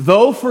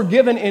 though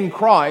forgiven in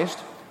Christ,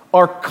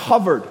 are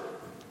covered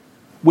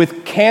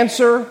with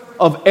cancer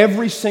of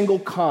every single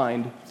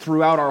kind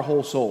throughout our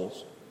whole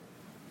souls.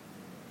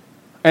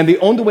 And the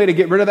only way to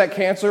get rid of that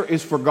cancer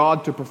is for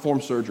God to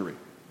perform surgery.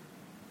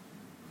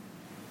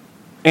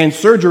 And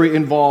surgery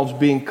involves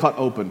being cut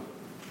open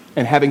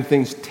and having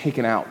things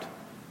taken out.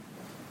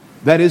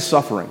 That is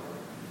suffering.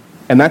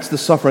 And that's the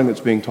suffering that's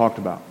being talked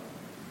about.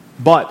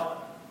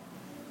 But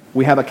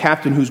we have a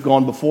captain who's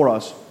gone before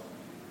us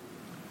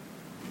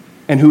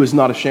and who is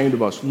not ashamed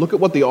of us. Look at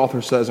what the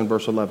author says in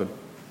verse 11.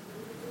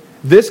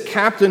 This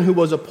captain who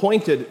was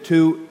appointed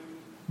to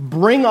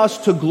bring us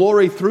to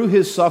glory through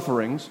his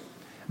sufferings,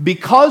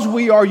 because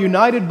we are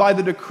united by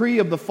the decree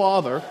of the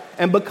Father,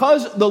 and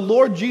because the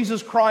Lord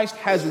Jesus Christ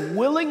has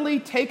willingly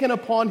taken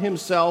upon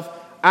himself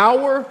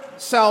our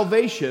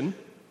salvation,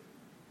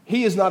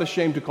 he is not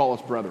ashamed to call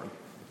us brethren.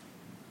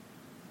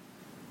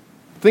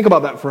 Think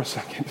about that for a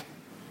second.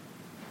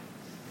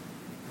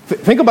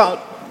 Think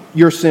about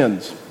your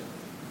sins.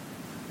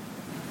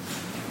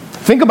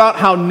 Think about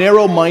how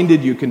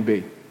narrow-minded you can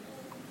be.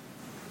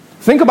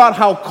 Think about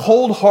how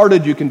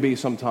cold-hearted you can be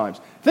sometimes.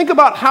 Think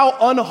about how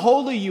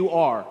unholy you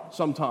are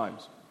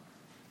sometimes.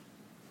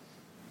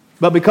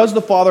 But because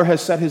the Father has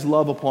set his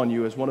love upon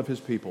you as one of his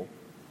people,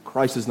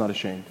 Christ is not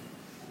ashamed.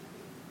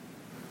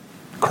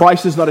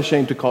 Christ is not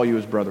ashamed to call you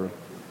his brethren.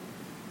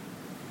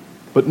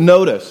 But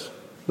notice,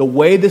 the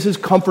way this is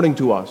comforting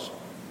to us,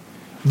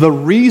 the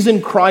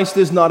reason Christ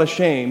is not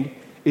ashamed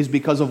is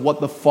because of what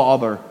the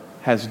Father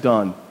has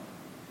done.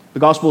 The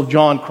Gospel of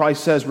John,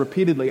 Christ says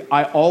repeatedly,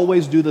 I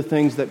always do the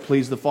things that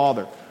please the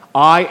Father.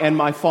 I and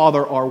my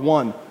Father are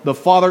one. The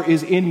Father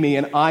is in me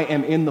and I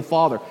am in the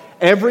Father.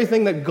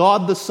 Everything that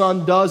God the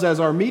Son does as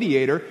our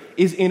mediator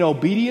is in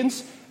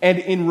obedience and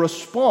in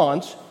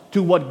response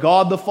to what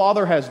God the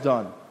Father has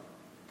done.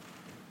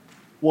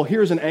 Well,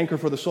 here's an anchor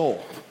for the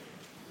soul.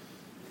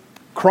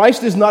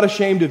 Christ is not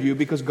ashamed of you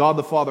because God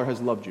the Father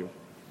has loved you.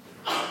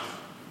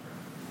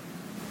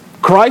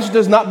 Christ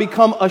does not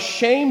become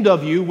ashamed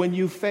of you when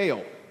you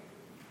fail,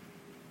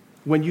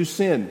 when you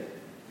sin.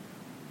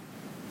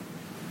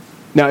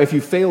 Now, if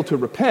you fail to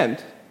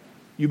repent,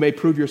 you may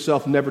prove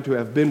yourself never to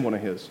have been one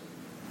of his.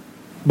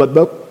 But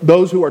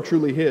those who are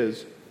truly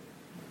his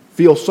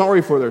feel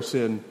sorry for their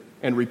sin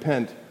and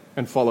repent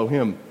and follow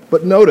him.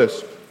 But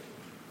notice,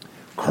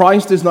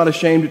 Christ is not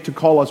ashamed to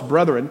call us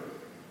brethren,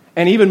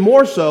 and even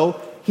more so,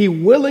 he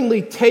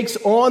willingly takes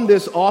on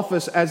this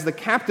office as the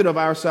captain of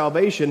our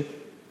salvation,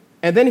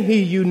 and then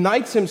he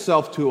unites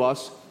himself to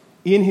us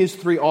in his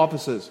three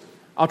offices.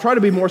 I'll try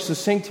to be more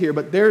succinct here,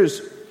 but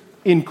there's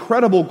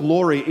incredible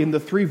glory in the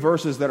 3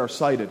 verses that are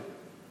cited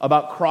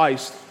about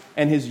Christ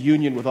and his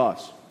union with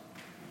us.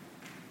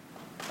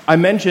 I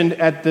mentioned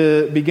at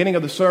the beginning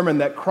of the sermon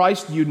that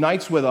Christ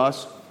unites with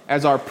us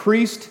as our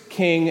priest,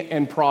 king,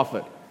 and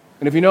prophet.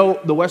 And if you know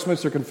the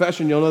Westminster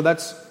Confession, you'll know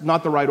that's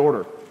not the right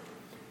order,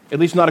 at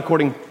least not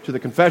according to the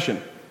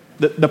confession.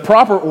 The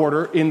proper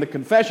order in the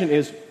confession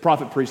is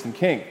prophet, priest, and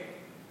king.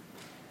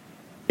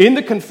 In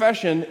the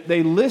confession,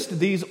 they list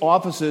these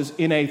offices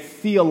in a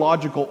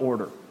theological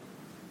order,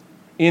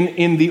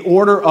 in the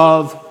order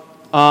of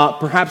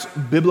perhaps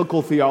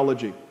biblical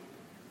theology.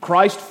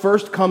 Christ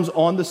first comes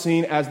on the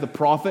scene as the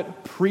prophet,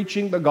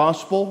 preaching the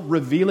gospel,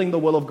 revealing the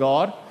will of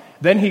God.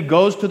 Then he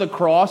goes to the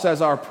cross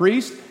as our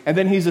priest, and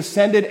then he's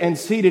ascended and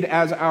seated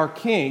as our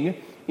king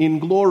in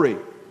glory.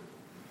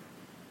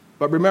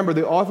 But remember,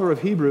 the author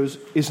of Hebrews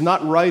is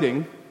not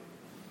writing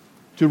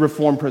to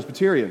Reformed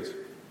Presbyterians.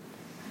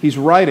 He's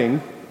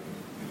writing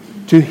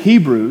to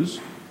Hebrews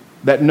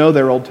that know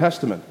their Old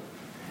Testament.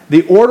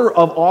 The order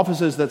of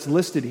offices that's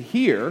listed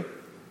here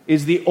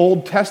is the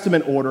Old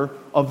Testament order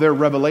of their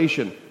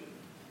revelation.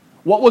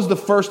 What was the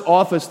first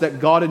office that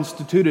God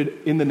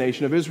instituted in the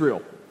nation of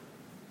Israel?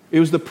 It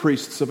was the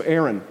priests of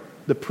Aaron.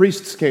 The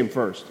priests came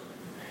first.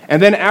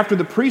 And then after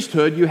the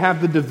priesthood, you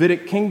have the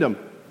Davidic kingdom.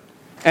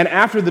 And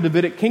after the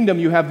Davidic kingdom,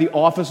 you have the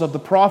office of the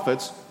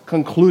prophets,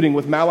 concluding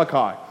with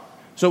Malachi.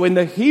 So in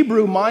the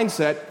Hebrew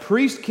mindset,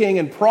 priest, king,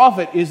 and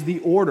prophet is the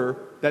order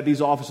that these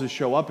offices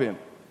show up in.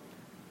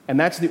 And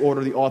that's the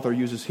order the author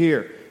uses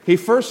here. He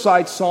first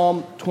cites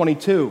Psalm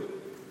 22.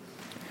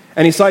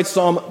 And he cites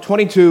Psalm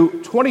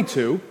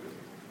 22:22.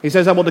 He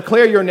says, I will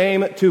declare your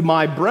name to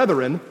my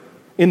brethren.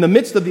 In the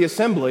midst of the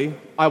assembly,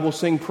 I will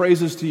sing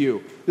praises to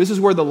you. This is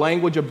where the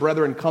language of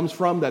brethren comes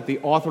from that the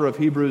author of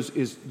Hebrews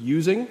is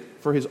using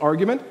for his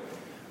argument.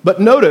 But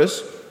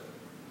notice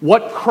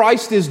what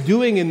Christ is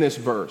doing in this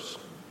verse.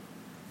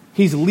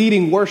 He's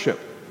leading worship.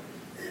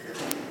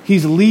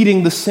 He's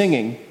leading the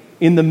singing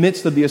in the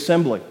midst of the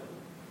assembly.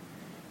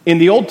 In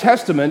the Old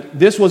Testament,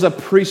 this was a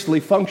priestly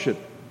function.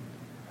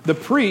 The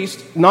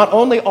priest not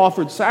only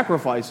offered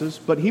sacrifices,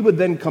 but he would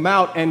then come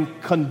out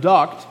and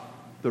conduct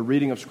the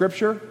reading of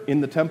Scripture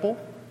in the temple,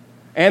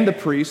 and the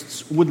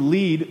priests would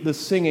lead the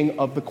singing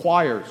of the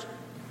choirs.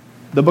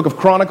 The book of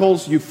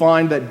Chronicles, you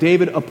find that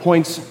David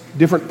appoints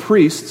different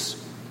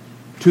priests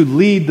to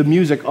lead the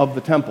music of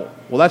the temple.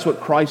 Well, that's what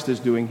Christ is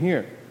doing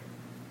here.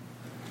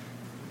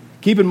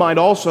 Keep in mind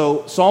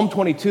also, Psalm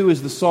 22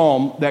 is the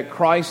psalm that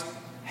Christ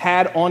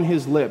had on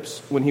his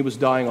lips when he was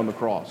dying on the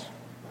cross.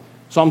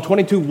 Psalm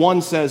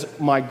 22:1 says,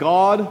 my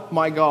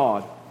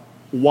God,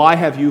 why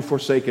have you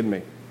forsaken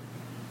me?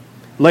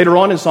 Later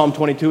on in Psalm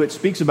 22, it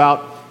speaks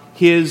about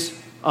his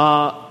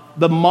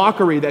the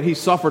mockery that he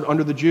suffered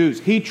under the Jews.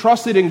 He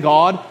trusted in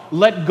God.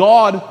 Let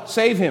God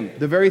save him.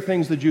 The very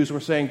things the Jews were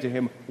saying to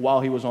him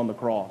while he was on the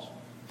cross.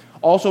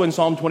 Also in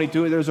Psalm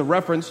 22, there's a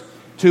reference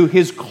to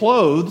his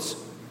clothes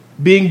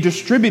being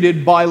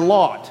distributed by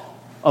lot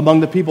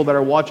among the people that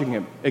are watching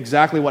him.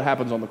 Exactly what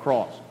happens on the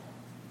cross.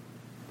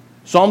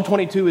 Psalm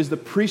 22 is the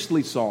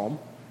priestly psalm.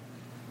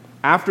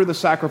 After the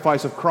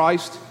sacrifice of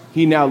Christ,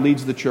 he now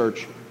leads the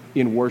church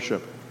in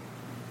worship.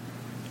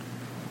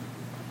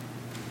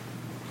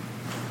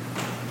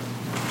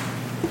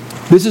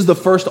 This is the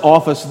first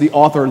office the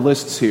author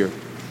lists here.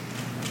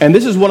 And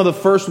this is one of the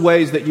first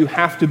ways that you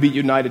have to be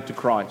united to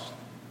Christ.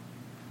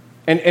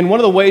 And one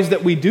of the ways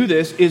that we do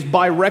this is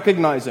by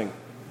recognizing,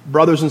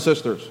 brothers and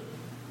sisters,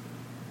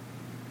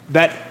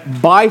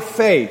 that by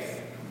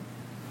faith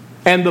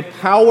and the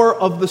power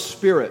of the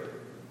Spirit,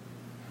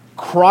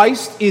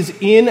 Christ is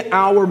in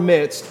our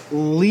midst,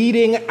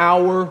 leading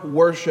our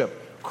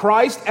worship.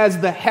 Christ, as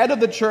the head of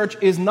the church,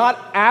 is not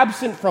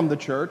absent from the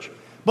church,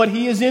 but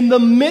he is in the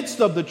midst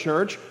of the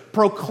church,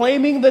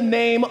 proclaiming the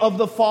name of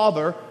the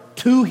Father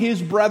to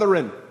his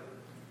brethren,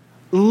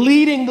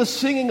 leading the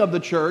singing of the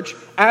church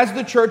as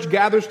the church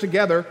gathers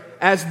together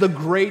as the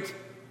great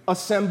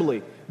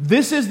assembly.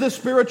 This is the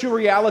spiritual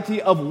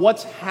reality of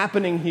what's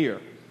happening here.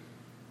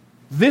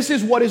 This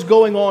is what is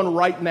going on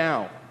right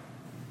now,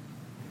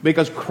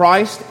 because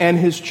Christ and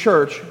his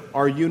church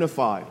are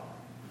unified.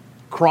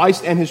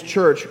 Christ and his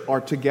church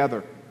are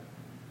together.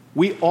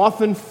 We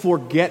often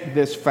forget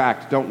this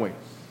fact, don't we?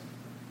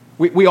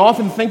 We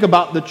often think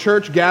about the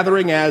church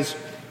gathering as,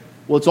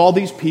 well, it's all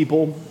these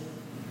people,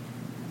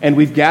 and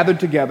we've gathered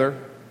together,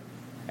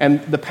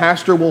 and the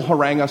pastor will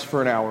harangue us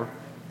for an hour,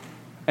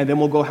 and then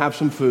we'll go have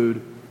some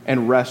food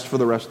and rest for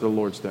the rest of the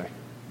Lord's Day.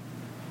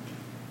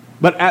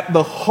 But at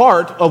the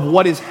heart of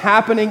what is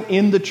happening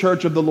in the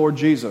church of the Lord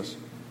Jesus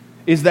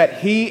is that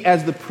he,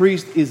 as the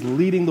priest, is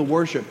leading the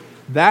worship.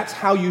 That's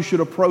how you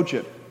should approach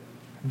it.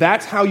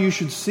 That's how you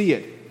should see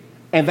it.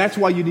 And that's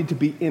why you need to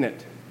be in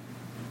it.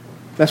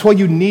 That's why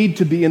you need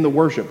to be in the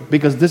worship,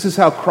 because this is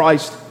how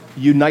Christ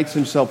unites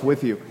himself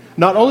with you.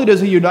 Not only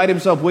does he unite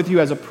himself with you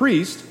as a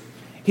priest,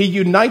 he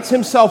unites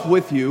himself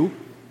with you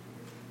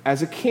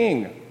as a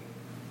king.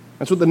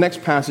 That's what the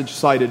next passage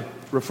cited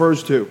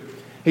refers to.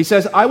 He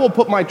says, I will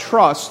put my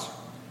trust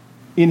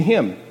in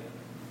him.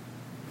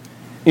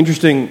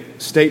 Interesting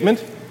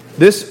statement.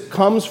 This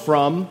comes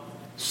from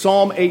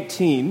Psalm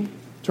 18.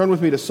 Turn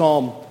with me to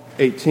Psalm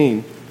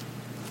 18.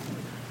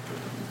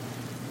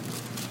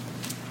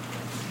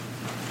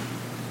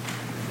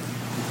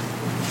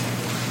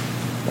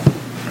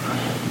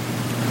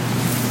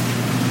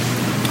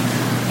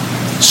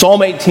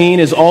 Psalm 18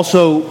 is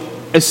also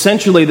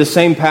essentially the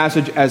same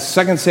passage as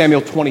 2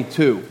 Samuel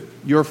 22.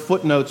 Your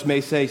footnotes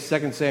may say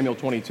 2 Samuel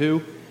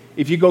 22.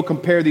 If you go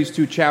compare these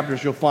two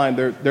chapters, you'll find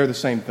they're the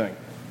same thing.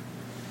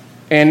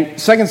 And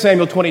 2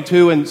 Samuel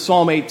 22 and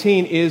Psalm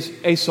 18 is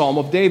a psalm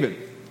of David,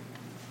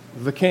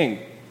 the king.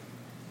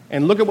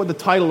 And look at what the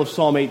title of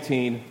Psalm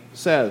 18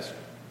 says.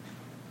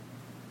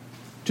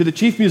 To the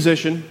chief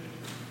musician,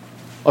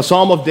 a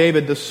psalm of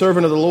David, the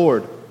servant of the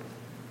Lord,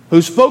 who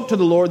spoke to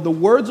the Lord the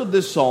words of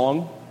this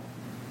song.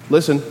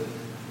 Listen.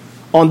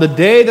 On the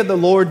day that the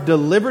Lord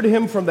delivered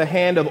him from the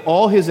hand of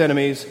all his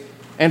enemies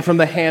and from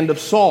the hand of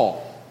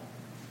Saul.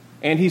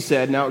 And he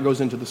said, now it goes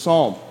into the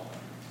psalm.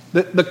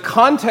 The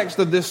context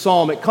of this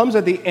psalm, it comes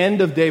at the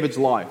end of David's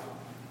life.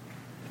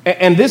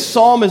 And this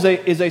psalm is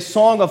a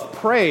song of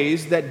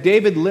praise that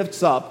David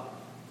lifts up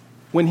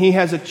when he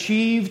has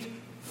achieved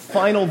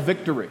final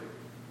victory.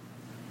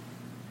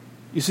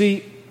 You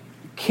see,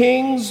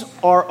 kings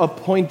are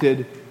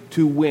appointed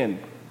to win.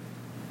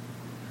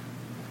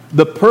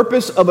 The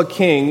purpose of a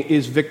king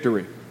is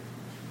victory.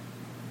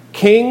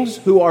 Kings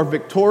who are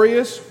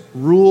victorious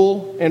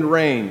rule and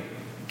reign.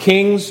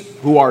 Kings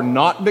who are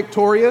not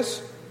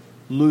victorious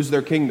lose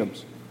their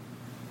kingdoms.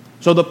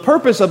 So the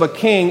purpose of a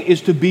king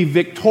is to be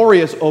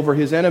victorious over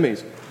his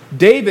enemies.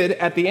 David,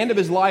 at the end of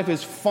his life,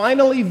 is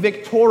finally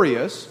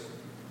victorious,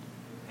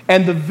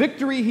 and the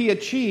victory he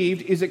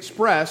achieved is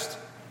expressed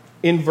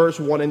in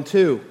verse 1 and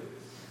 2.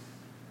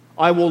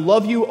 I will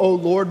love you, O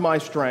Lord, my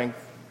strength.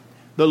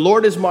 The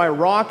Lord is my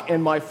rock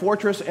and my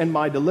fortress and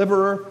my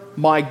deliverer,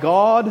 my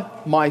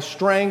God, my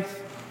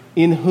strength,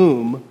 in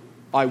whom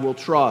I will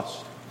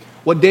trust.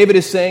 What David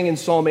is saying in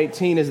Psalm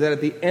 18 is that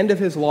at the end of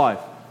his life,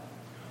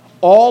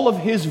 all of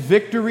his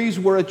victories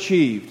were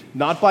achieved,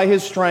 not by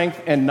his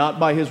strength and not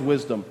by his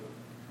wisdom,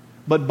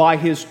 but by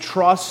his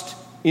trust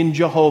in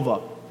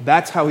Jehovah.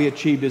 That's how he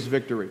achieved his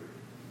victory.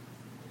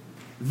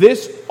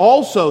 This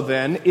also,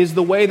 then, is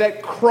the way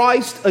that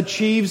Christ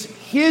achieves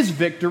his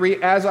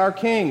victory as our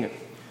king.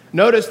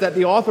 Notice that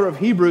the author of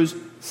Hebrews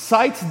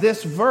cites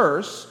this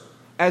verse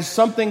as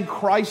something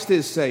Christ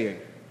is saying.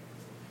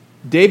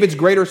 David's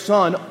greater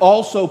son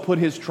also put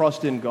his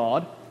trust in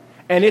God,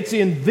 and it's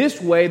in this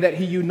way that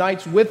he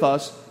unites with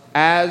us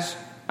as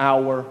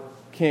our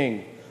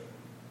king.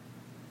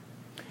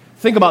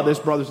 Think about this,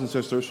 brothers and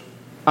sisters.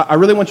 I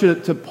really want you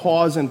to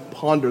pause and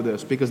ponder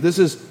this, because this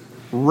is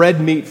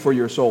red meat for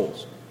your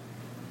souls.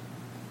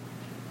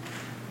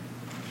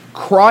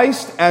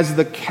 Christ, as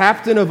the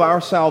captain of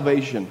our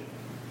salvation,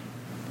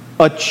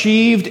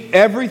 achieved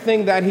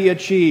everything that he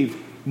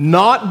achieved,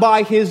 not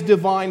by his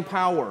divine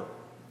power,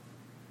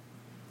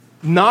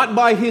 not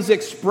by his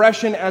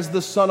expression as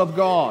the Son of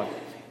God.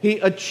 He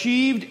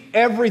achieved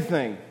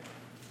everything,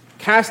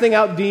 casting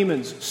out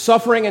demons,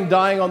 suffering and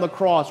dying on the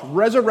cross,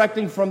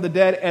 resurrecting from the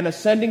dead, and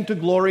ascending to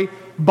glory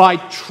by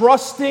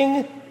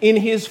trusting in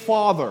his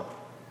Father.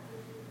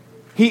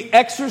 He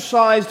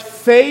exercised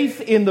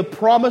faith in the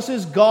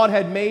promises God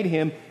had made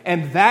him,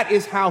 and that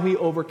is how he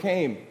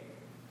overcame.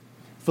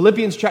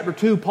 Philippians chapter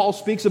 2, Paul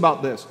speaks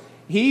about this.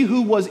 He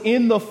who was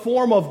in the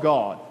form of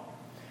God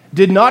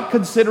did not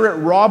consider it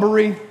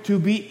robbery to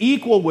be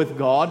equal with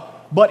God,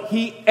 but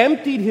he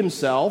emptied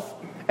himself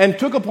and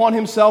took upon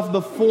himself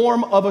the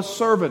form of a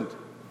servant.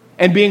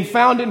 And being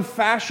found in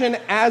fashion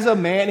as a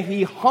man,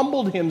 he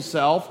humbled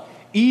himself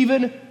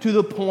even to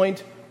the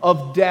point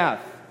of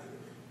death.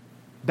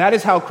 That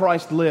is how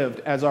Christ lived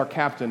as our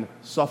captain,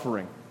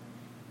 suffering.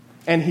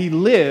 And he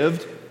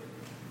lived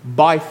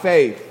by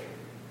faith.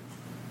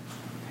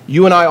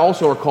 You and I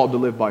also are called to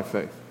live by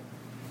faith.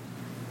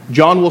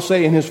 John will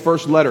say in his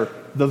first letter,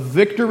 the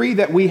victory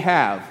that we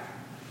have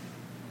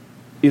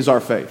is our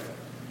faith.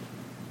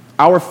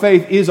 Our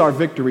faith is our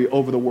victory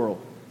over the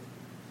world.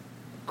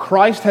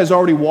 Christ has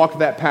already walked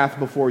that path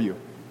before you.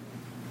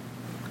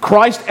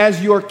 Christ,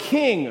 as your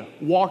king,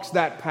 walks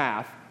that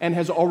path and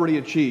has already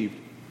achieved.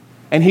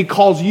 And he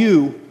calls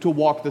you to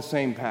walk the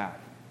same path.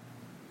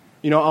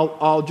 You know,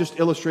 I'll just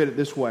illustrate it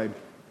this way.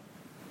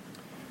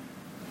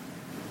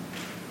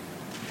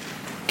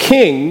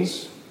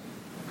 Kings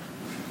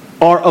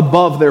are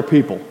above their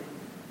people.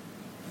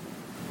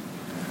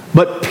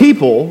 But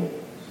people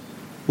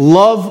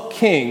love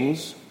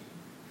kings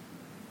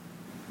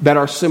that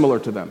are similar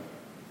to them.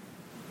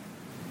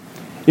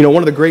 You know,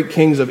 one of the great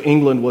kings of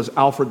England was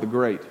Alfred the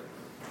Great.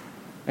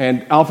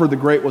 And Alfred the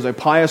Great was a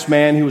pious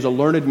man, he was a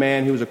learned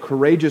man, he was a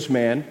courageous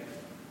man.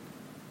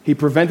 He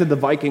prevented the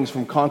Vikings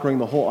from conquering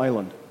the whole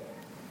island.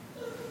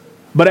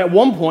 But at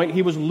one point,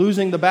 he was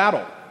losing the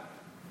battle.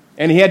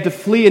 And he had to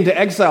flee into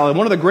exile. And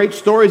one of the great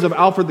stories of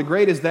Alfred the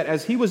Great is that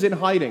as he was in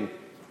hiding,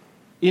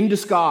 in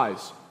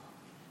disguise,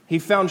 he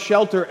found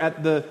shelter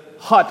at the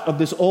hut of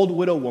this old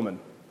widow woman.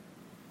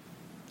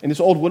 And this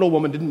old widow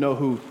woman didn't know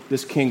who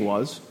this king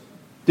was.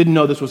 Didn't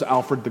know this was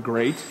Alfred the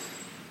Great.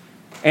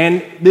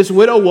 And this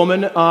widow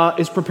woman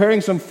is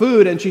preparing some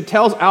food, and she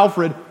tells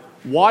Alfred,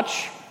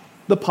 watch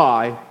the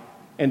pie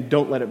and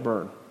don't let it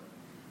burn.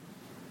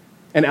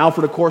 And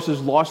Alfred, of course, is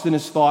lost in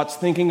his thoughts,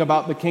 thinking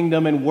about the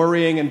kingdom and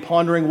worrying and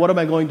pondering, what am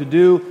I going to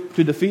do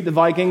to defeat the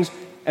Vikings?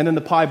 And then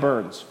the pie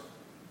burns.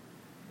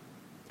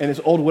 And this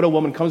old widow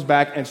woman comes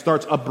back and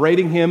starts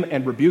upbraiding him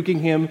and rebuking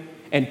him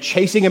and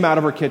chasing him out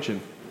of her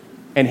kitchen.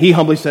 And he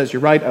humbly says,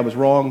 you're right, I was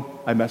wrong,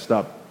 I messed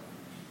up.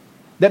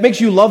 That makes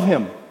you love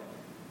him.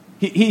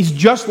 He's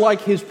just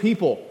like his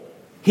people.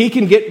 He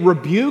can get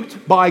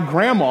rebuked by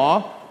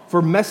grandma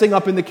for messing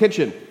up in the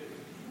kitchen,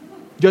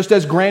 just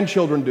as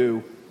grandchildren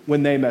do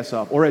when they mess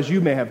up, or as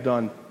you may have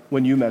done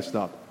when you messed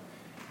up.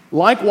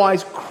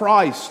 Likewise,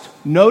 Christ,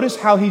 notice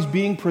how he's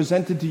being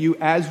presented to you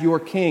as your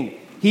king.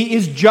 He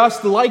is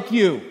just like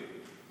you.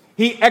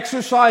 He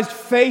exercised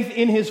faith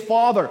in his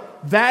Father.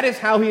 That is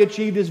how he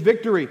achieved his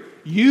victory.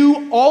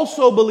 You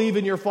also believe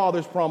in your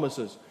Father's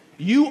promises.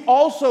 You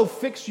also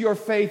fix your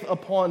faith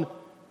upon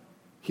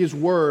his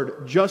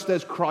word, just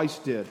as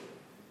Christ did.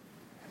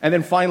 And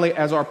then finally,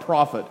 as our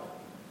prophet.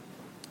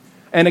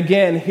 And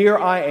again, here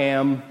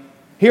am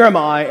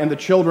I, and the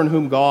children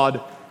whom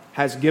God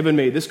has given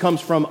me. This comes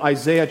from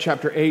Isaiah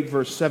chapter 8,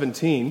 verse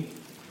 17.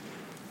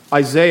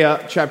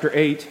 Isaiah chapter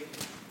 8,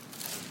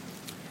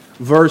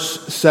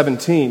 verse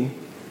 17.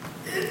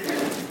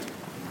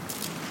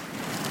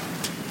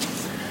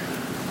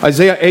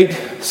 Isaiah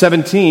 8,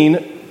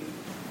 17,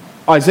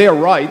 Isaiah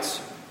writes,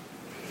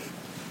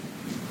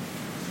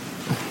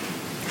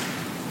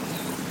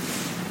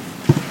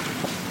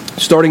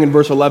 starting in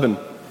verse 11.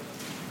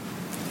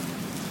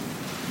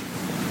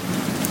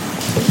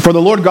 For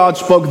the Lord God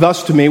spoke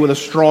thus to me with a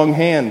strong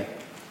hand,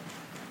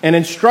 and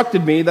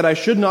instructed me that I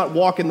should not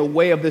walk in the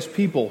way of this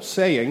people,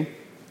 saying,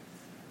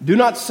 do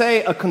not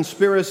say a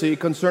conspiracy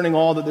concerning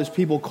all that this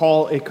people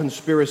call a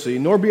conspiracy,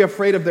 nor be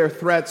afraid of their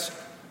threats,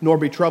 nor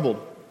be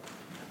troubled.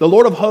 The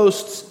Lord of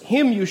hosts,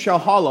 him you shall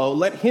hallow,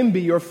 let him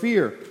be your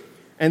fear,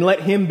 and let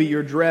him be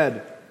your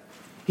dread.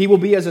 He will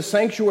be as a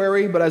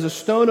sanctuary, but as a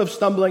stone of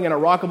stumbling and a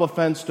rock of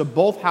offense to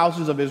both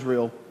houses of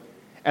Israel,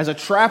 as a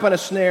trap and a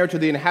snare to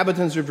the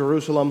inhabitants of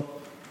Jerusalem,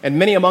 and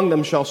many among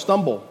them shall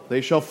stumble.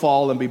 They shall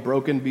fall and be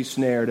broken, be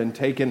snared and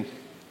taken.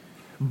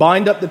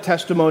 Bind up the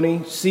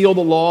testimony, seal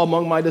the law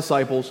among my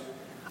disciples.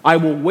 I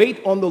will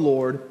wait on the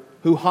Lord,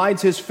 who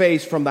hides his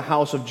face from the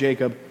house of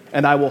Jacob,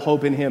 and I will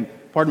hope in him.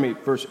 Pardon me,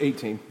 verse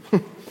 18.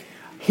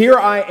 Here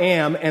I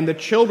am, and the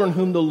children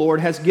whom the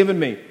Lord has given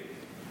me.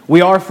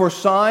 We are for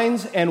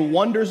signs and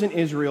wonders in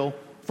Israel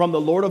from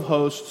the Lord of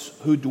hosts,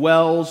 who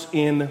dwells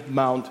in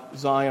Mount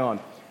Zion.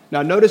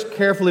 Now notice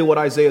carefully what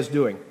Isaiah is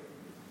doing.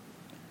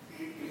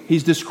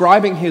 He's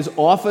describing his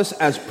office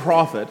as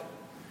prophet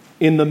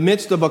in the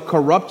midst of a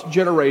corrupt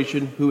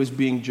generation who is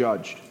being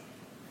judged.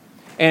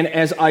 And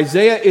as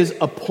Isaiah is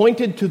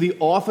appointed to the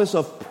office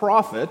of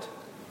prophet,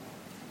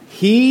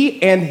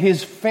 he and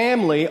his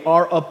family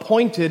are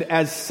appointed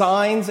as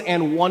signs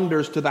and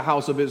wonders to the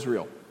house of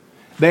Israel.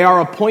 They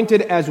are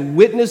appointed as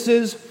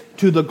witnesses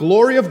to the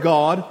glory of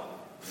God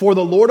for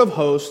the Lord of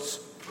hosts,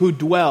 who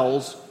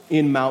dwells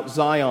in Mount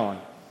Zion.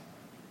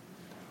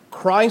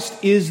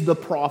 Christ is the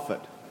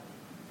prophet.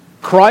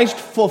 Christ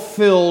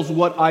fulfills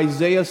what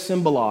Isaiah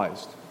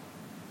symbolized.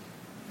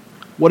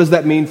 What does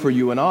that mean for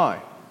you and I?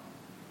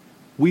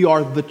 We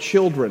are the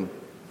children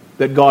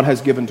that God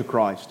has given to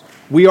Christ.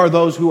 We are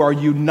those who are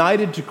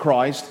united to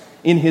Christ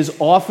in his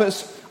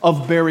office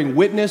of bearing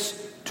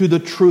witness to the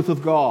truth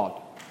of God.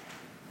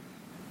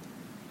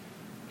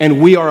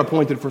 And we are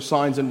appointed for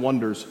signs and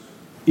wonders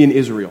in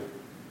Israel.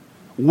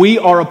 We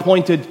are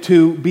appointed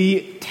to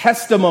be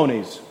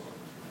testimonies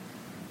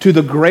to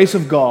the grace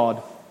of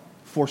God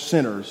for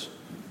sinners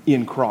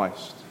in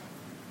Christ.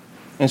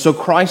 And so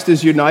Christ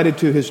is united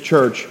to his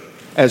church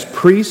as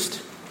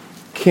priest,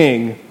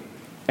 king,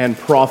 and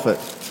prophet.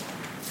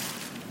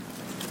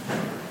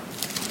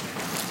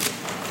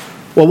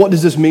 Well, what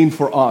does this mean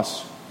for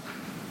us?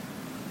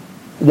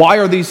 Why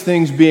are these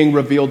things being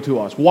revealed to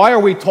us? Why are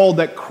we told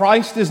that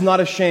Christ is not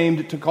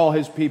ashamed to call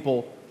his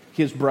people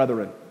his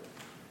brethren?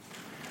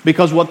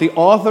 Because what the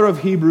author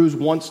of Hebrews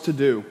wants to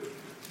do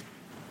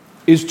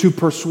is to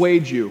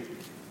persuade you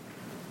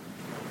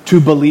to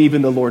believe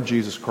in the Lord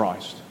Jesus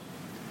Christ.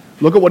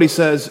 Look at what he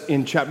says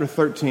in chapter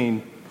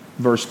 13,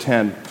 verse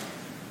 10.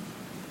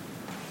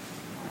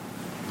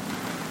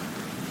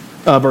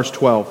 Verse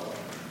 12.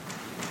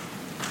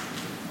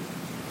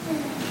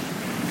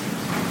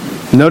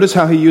 Notice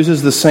how he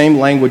uses the same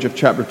language of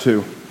chapter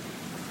 2.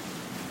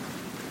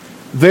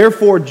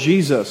 Therefore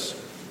Jesus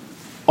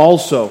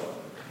also,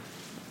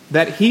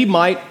 that he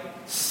might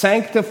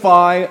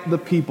sanctify the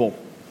people,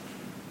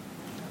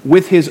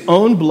 with his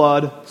own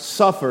blood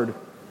suffered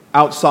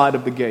outside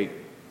of the gate.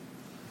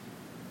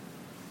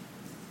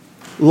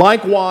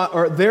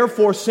 Likewise,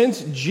 therefore,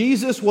 since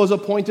Jesus was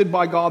appointed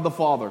by God the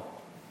Father,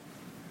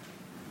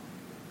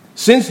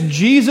 since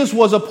Jesus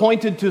was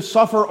appointed to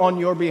suffer on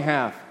your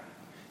behalf,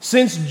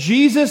 since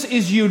Jesus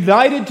is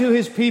united to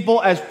his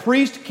people as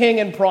priest, king,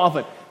 and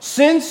prophet,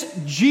 Since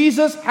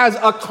Jesus has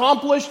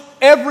accomplished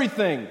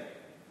everything,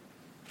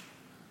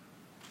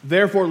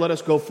 therefore let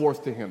us go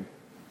forth to him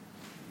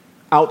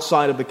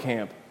outside of the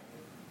camp,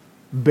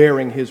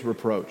 bearing his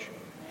reproach.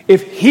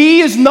 If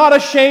he is not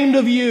ashamed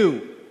of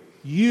you,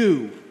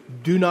 you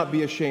do not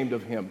be ashamed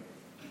of him.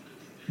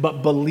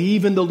 But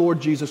believe in the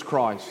Lord Jesus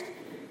Christ,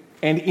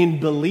 and in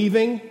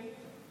believing,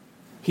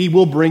 he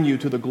will bring you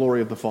to the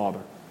glory of the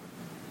Father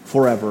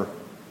forever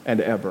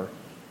and ever.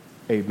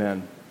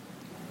 Amen.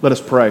 Let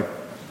us pray.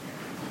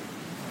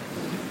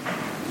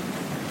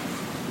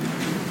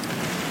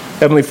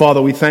 Heavenly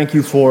Father, we thank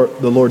you for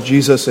the Lord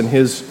Jesus and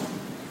his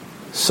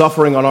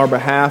suffering on our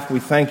behalf. We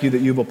thank you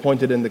that you've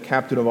appointed him the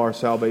captain of our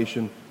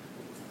salvation.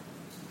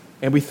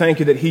 And we thank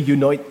you that he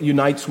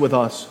unites with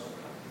us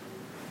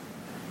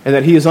and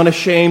that he is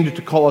unashamed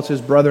to call us his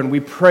brethren.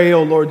 We pray,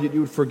 O Lord, that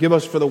you would forgive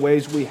us for the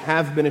ways we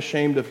have been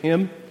ashamed of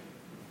him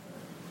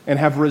and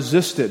have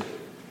resisted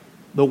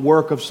the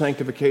work of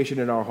sanctification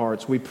in our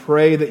hearts. We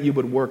pray that you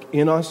would work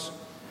in us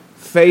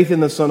faith in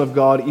the Son of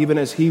God, even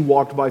as he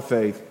walked by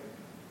faith,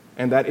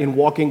 and that in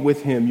walking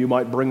with him you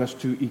might bring us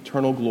to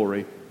eternal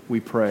glory, we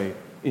pray.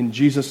 In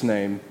Jesus'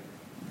 name,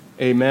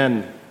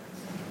 amen.